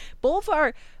King now.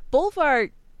 Bolvar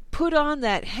put on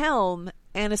that helm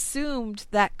and assumed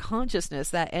that consciousness,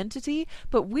 that entity,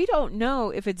 but we don't know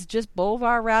if it's just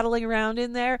Bolvar rattling around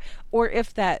in there, or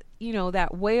if that,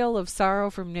 that wail of sorrow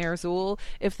from Ner'zhul,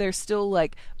 if there's still,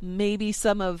 like, maybe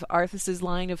some of Arthas's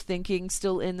line of thinking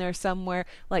still in there somewhere.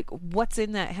 Like, what's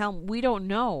in that helm? We don't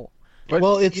know. But,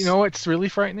 well, it's... you know what's really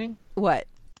frightening? What?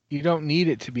 You don't need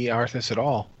it to be Arthas at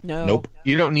all. No. Nope.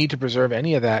 You don't need to preserve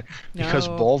any of that, because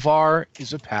Bolvar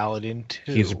is a paladin,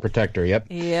 too. He's a protector, yep.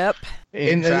 Yep.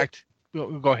 In fact...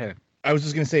 Go ahead. I was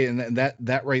just going to say, and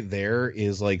that right there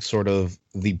is like sort of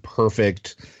the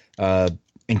perfect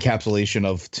encapsulation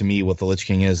of, to me, what the Lich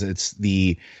King is. It's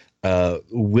the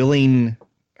willing,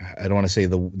 I don't want to say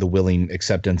the willing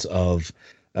acceptance of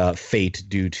fate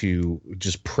due to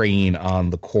just preying on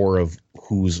the core of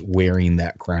who's wearing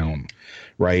that crown,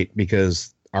 right?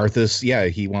 Because Arthas, yeah,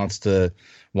 he wanted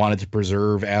to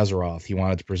preserve Azeroth. He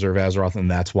wanted to preserve Azeroth, and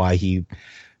that's why he...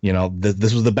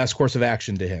 this was the best course of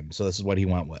action to him. So this is what he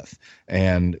went with.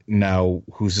 And now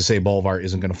who's to say Bolvar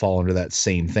isn't going to fall under that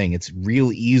same thing? It's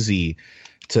real easy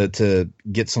to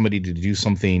get somebody to do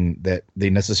something that they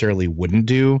necessarily wouldn't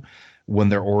do when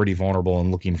they're already vulnerable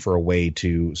and looking for a way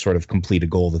to sort of complete a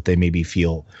goal that they maybe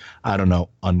feel, I don't know,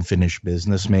 unfinished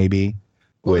business maybe.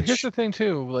 Well, here's the thing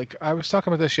too. Like, I was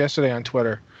talking about this yesterday on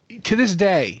Twitter. To this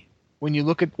day, when you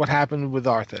look at what happened with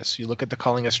Arthas, you look at the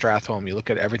culling of Stratholme, you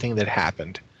look at everything that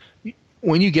happened.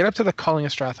 When you get up to the culling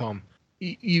of Stratholme,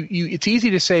 it's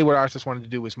easy to say what Arthas wanted to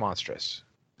do was monstrous,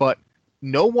 but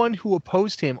no one who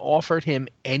opposed him offered him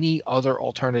any other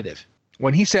alternative.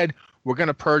 When he said, "We're going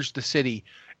to purge the city,"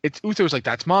 Uther was like,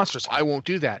 "That's monstrous. I won't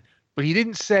do that." But he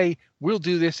didn't say, "We'll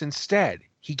do this instead."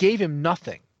 He gave him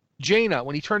nothing. Jaina,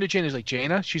 when he turned to Jaina, he's like,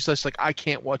 "Jaina," she's just like, "I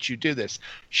can't watch you do this."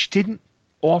 She didn't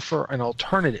offer an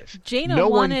alternative. Jaina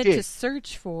wanted to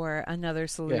search for another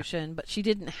solution, but she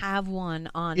didn't have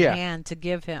one on hand to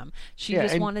give him. She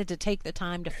just wanted to take the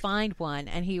time to find one,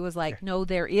 and he was like, "No,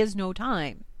 there is no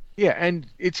time." Yeah, and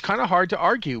it's kind of hard to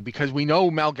argue because we know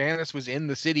Mal'Ganis was in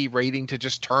the city waiting to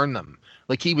just turn them.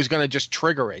 Like, he was going to just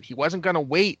trigger it. He wasn't going to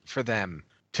wait for them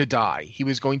to die. He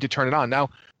was going to turn it on. Now,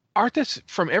 Arthas,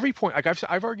 from every point, like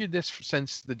I've argued this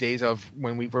since the days of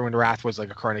when Wrath was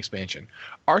like a current expansion.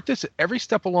 Arthas, every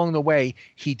step along the way,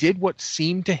 he did what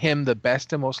seemed to him the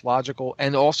best and most logical,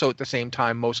 and also at the same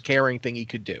time most caring thing he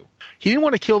could do. He didn't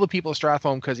want to kill the people of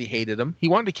Stratholme because he hated them. He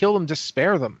wanted to kill them to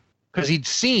spare them because he'd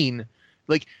seen,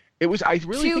 like, it was. I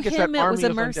really think it's that army of undead. To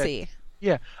him, it was a mercy.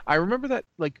 Yeah, I remember that,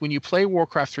 like, when you play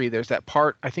Warcraft 3, there's that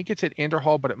part, I think it's at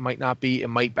Anderhall, but it might not be. It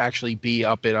might actually be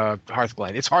up at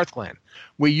Hearthglen. It's Hearthglen,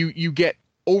 where you get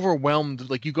overwhelmed.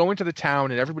 Like, you go into the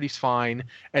town and everybody's fine,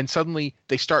 and suddenly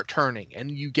they start turning, and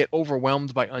you get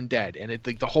overwhelmed by undead, and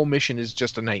the whole mission is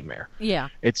just a nightmare. Yeah.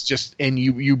 It's just, and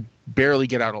you barely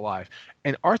get out alive.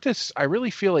 And Arthas, I really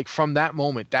feel like from that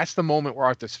moment, that's the moment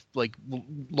where Arthas, like,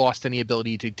 lost any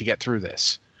ability to get through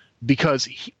this. Because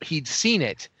he'd seen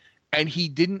it, and he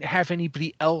didn't have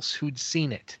anybody else who'd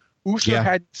seen it. Uther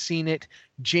hadn't seen it.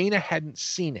 Jaina hadn't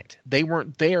seen it. They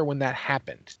weren't there when that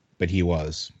happened. But he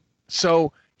was.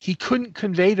 So he couldn't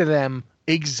convey to them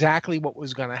exactly what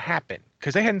was going to happen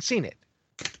because they hadn't seen it.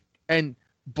 And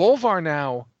Bolvar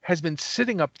now has been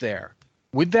sitting up there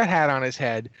with that hat on his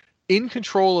head, in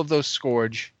control of those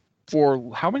Scourge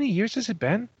for how many years has it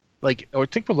been? Like, I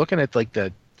think we're looking at like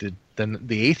the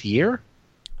 8th year.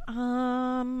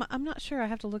 I'm not sure. I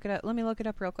have to look it up. Let me look it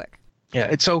up real quick. Yeah,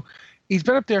 and so he's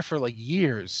been up there for like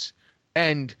years,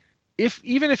 and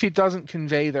even if he doesn't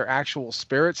convey their actual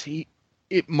spirits,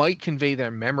 it might convey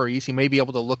their memories. He may be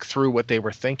able to look through what they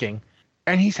were thinking,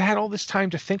 and he's had all this time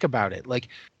to think about it. Like,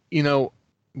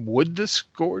 would the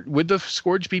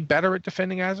Scourge be better at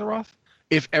defending Azeroth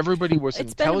if everybody was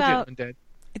intelligent and dead?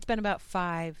 It's been about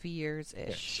 5 years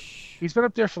ish. Yeah, so he's been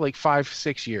up there for like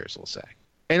 5-6 years, we'll say.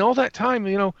 And all that time,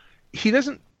 he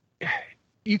doesn't...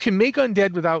 You can make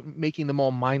undead without making them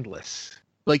all mindless.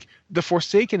 Like, the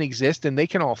Forsaken exist, and they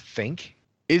can all think.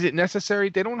 Is it necessary?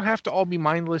 They don't have to all be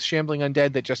mindless, shambling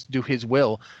undead that just do his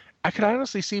will. I could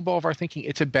honestly see Bolvar thinking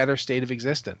it's a better state of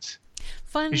existence.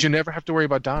 Because you never have to worry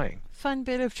about dying. Fun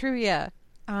bit of trivia.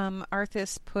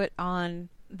 Arthas put on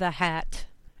the hat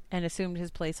and assumed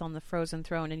his place on the Frozen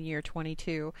Throne in year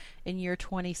 22. In year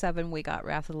 27, we got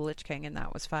Wrath of the Lich King, and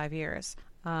that was 5 years.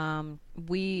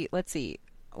 Let's see,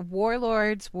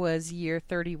 Warlords was year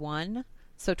 31,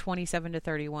 so 27 to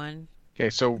 31. Okay,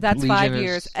 so that's Legion 5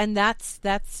 years, and that's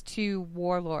to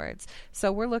Warlords.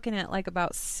 So we're looking at like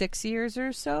about 6 years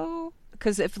or so.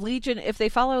 Because if they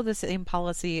follow the same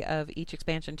policy of each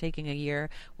expansion taking a year,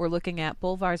 we're looking at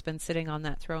Bolvar's been sitting on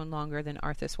that throne longer than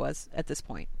Arthas was at this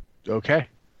point. Okay.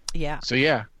 Yeah. So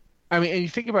yeah. I mean, and you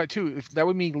think about it too, if that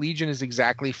would mean Legion is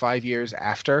exactly 5 years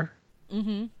after.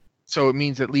 Mm-hmm. So it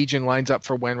means that Legion lines up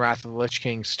for when Wrath of the Lich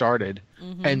King started,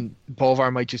 and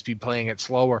Bolvar might just be playing it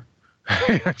slower.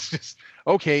 It's just,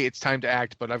 okay, it's time to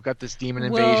act, but I've got this demon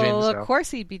invasion. Well, so. of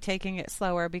course he'd be taking it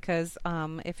slower because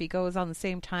if he goes on the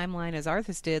same timeline as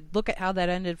Arthas did, look at how that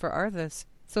ended for Arthas.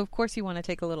 So of course you want to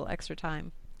take a little extra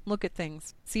time. Look at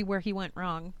things. See where he went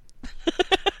wrong.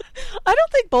 I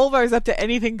don't think Bolvar's up to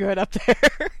anything good up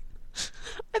there.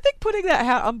 I think putting that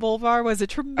hat on Bolvar was a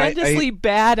tremendously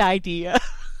bad idea.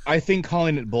 I think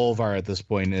calling it Bolvar at this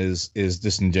point is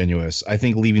disingenuous. I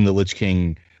think leaving the Lich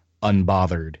King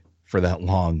unbothered for that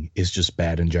long is just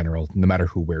bad in general, no matter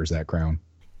who wears that crown.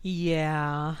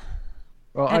 Yeah.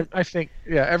 Well, I think,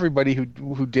 everybody who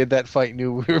did that fight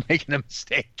knew we were making a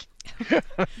mistake.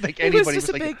 I think anybody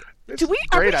was like,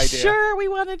 are we sure we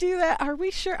want to do that? Are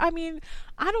we sure? I mean,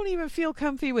 I don't even feel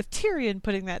comfy with Tyrion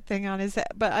putting that thing on his head.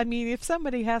 But I mean, if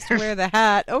somebody has to wear the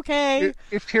hat, okay.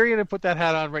 If Tyrion had put that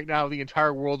hat on right now, the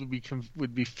entire world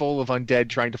would be full of undead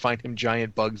trying to find him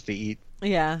giant bugs to eat.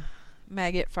 Yeah,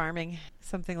 maggot farming,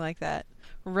 something like that.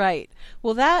 Right.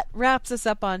 Well, that wraps us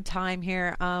up on time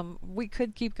here. We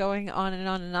could keep going on and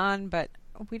on and on, but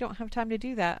we don't have time to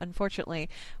do that, unfortunately.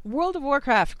 World of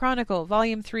Warcraft Chronicle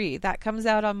Volume 3, that comes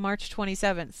out on March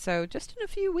 27th. So just in a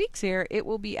few weeks here, it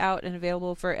will be out and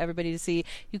available for everybody to see.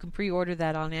 You can pre-order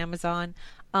that on Amazon.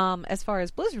 As far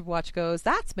as Blizzard Watch goes,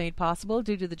 that's made possible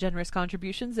due to the generous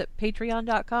contributions at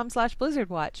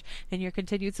patreon.com/blizzardwatch. And your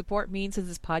continued support means that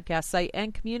this podcast site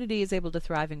and community is able to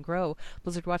thrive and grow.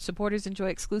 Blizzard Watch supporters enjoy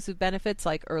exclusive benefits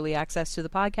like early access to the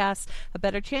podcast, a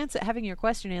better chance at having your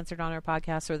question answered on our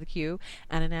podcast or the queue,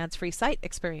 and an ads-free site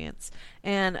experience.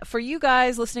 And for you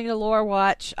guys listening to Lore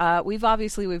Watch, we've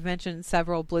mentioned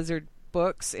several Blizzard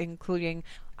books, including,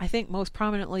 I think most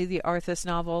prominently, the Arthas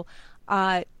novel.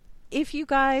 If you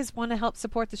guys want to help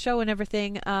support the show and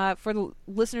everything, for the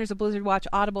listeners of Blizzard Watch,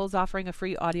 Audible is offering a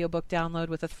free audiobook download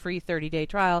with a free 30-day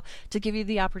trial to give you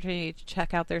the opportunity to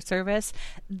check out their service.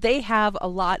 They have a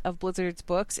lot of Blizzard's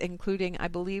books, including, I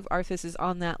believe, Arthas is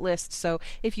on that list. So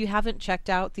if you haven't checked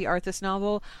out the Arthas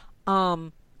novel,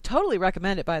 totally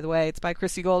recommend it, by the way. It's by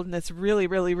Chrissy Golden. It's really,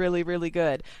 really, really, really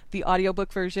good. The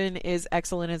audiobook version is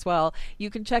excellent as well. You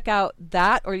can check out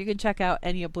that, or you can check out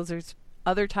any of Blizzard's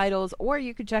other titles, or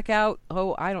you could check out,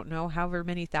 I don't know, however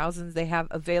many thousands they have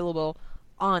available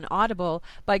on Audible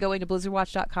by going to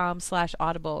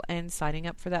blizzardwatch.com/audible and signing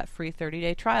up for that free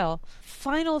 30-day trial.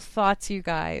 Final thoughts, you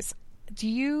guys. Do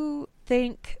you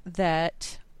think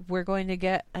that we're going to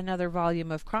get another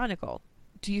volume of Chronicle?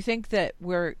 Do you think that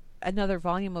another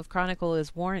volume of Chronicle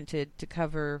is warranted to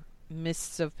cover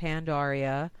Mists of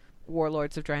Pandaria,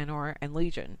 Warlords of Draenor, and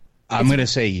Legion? I'm going to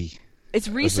say... It's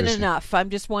recent enough. I'm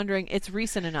just wondering, it's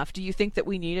recent enough. Do you think that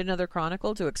we need another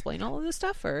Chronicle to explain all of this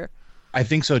stuff? Or I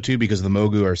think so, too, because the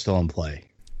Mogu are still in play.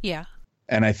 Yeah.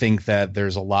 And I think that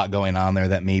there's a lot going on there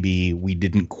that maybe we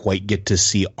didn't quite get to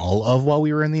see all of while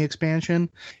we were in the expansion,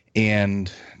 and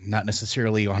not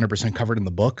necessarily 100% covered in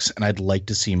the books. And I'd like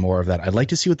to see more of that. I'd like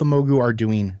to see what the Mogu are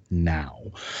doing now.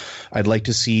 I'd like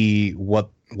to see what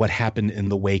happened in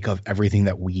the wake of everything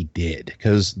that we did,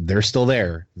 because they're still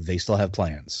there. They still have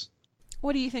plans.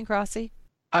 What do you think, Rossi?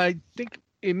 I think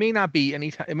it may not be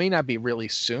anytime. It may not be really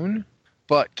soon,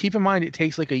 but keep in mind it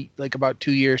takes like about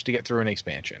 2 years to get through an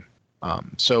expansion.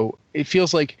 So it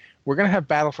feels like we're gonna have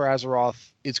Battle for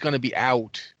Azeroth. It's gonna be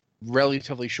out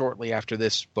relatively shortly after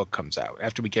this book comes out,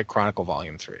 after we get Chronicle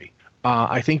Volume 3.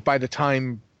 I think by the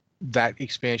time that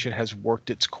expansion has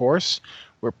worked its course,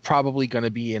 we're probably going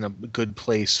to be in a good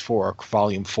place for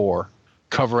Volume 4,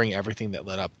 covering everything that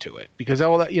led up to it. Because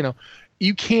all that,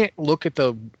 you can't look at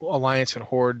the Alliance and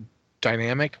Horde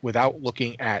dynamic without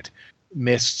looking at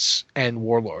Mists and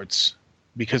Warlords,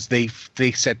 because they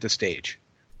set the stage.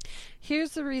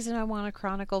 Here's the reason I want a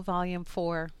Chronicle Volume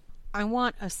 4. I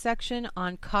want a section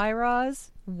on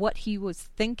Kairos, what he was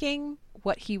thinking,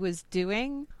 what he was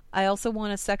doing. I also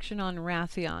want a section on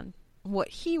Wrathion, what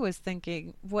he was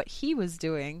thinking, what he was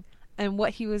doing, and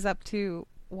what he was up to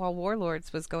while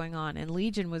Warlords was going on and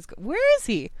Legion was... Where is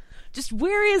he? Just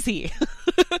where is he?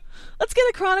 Let's get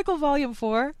a Chronicle Volume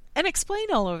 4 and explain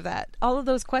all of that. All of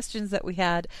those questions that we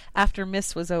had after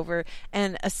Mist was over,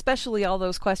 and especially all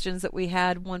those questions that we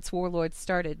had once Warlords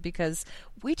started, because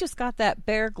we just got that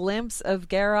bare glimpse of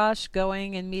Garrosh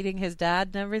going and meeting his dad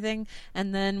and everything,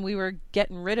 and then we were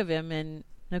getting rid of him in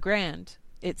Nagrand,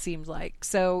 it seemed like.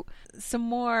 So some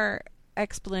more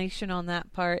explanation on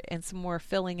that part and some more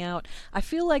filling out. I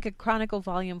feel like a Chronicle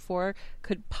Volume 4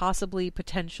 could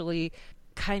potentially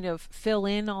kind of fill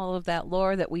in all of that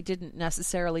lore that we didn't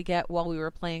necessarily get while we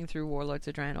were playing through Warlords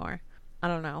of Draenor. I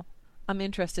don't know. I'm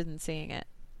interested in seeing it.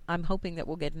 I'm hoping that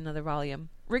we'll get another volume.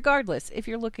 Regardless, if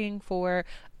you're looking for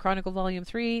Chronicle Volume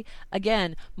 3,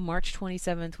 again, March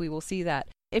 27th, we will see that.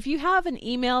 If you have an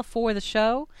email for the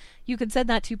show, you can send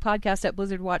that to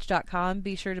podcast@blizzardwatch.com.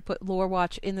 Be sure to put Lore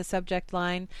Watch in the subject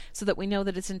line so that we know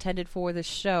that it's intended for this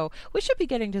show. We should be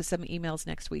getting to some emails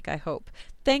next week, I hope.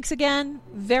 Thanks again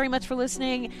very much for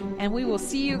listening, and we will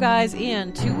see you guys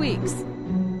in 2 weeks.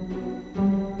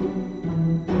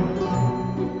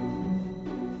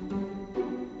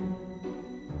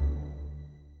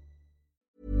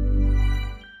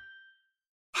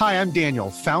 Hi, I'm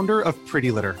Daniel, founder of Pretty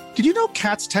Litter. Did you know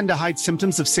cats tend to hide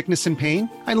symptoms of sickness and pain?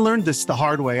 I learned this the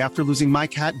hard way after losing my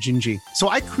cat, Gingy. So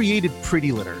I created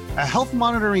Pretty Litter, a health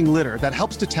monitoring litter that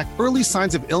helps detect early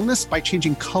signs of illness by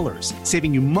changing colors,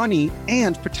 saving you money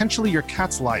and potentially your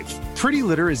cat's life. Pretty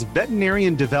Litter is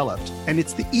veterinarian developed, and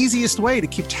it's the easiest way to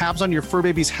keep tabs on your fur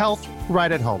baby's health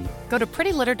right at home. Go to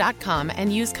prettylitter.com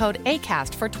and use code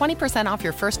ACAST for 20% off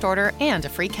your first order and a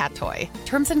free cat toy.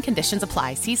 Terms and conditions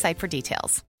apply. See site for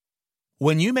details.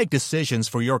 When you make decisions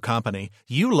for your company,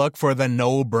 you look for the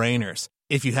no-brainers.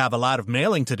 If you have a lot of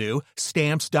mailing to do,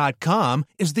 Stamps.com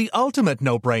is the ultimate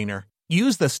no-brainer.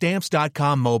 Use the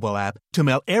Stamps.com mobile app to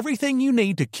mail everything you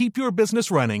need to keep your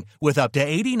business running with up to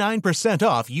 89%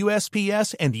 off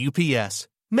USPS and UPS.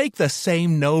 Make the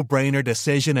same no-brainer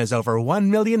decision as over 1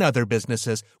 million other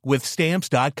businesses with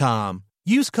Stamps.com.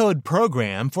 Use code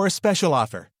PROGRAM for a special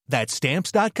offer. That's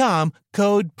Stamps.com,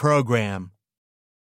 code PROGRAM.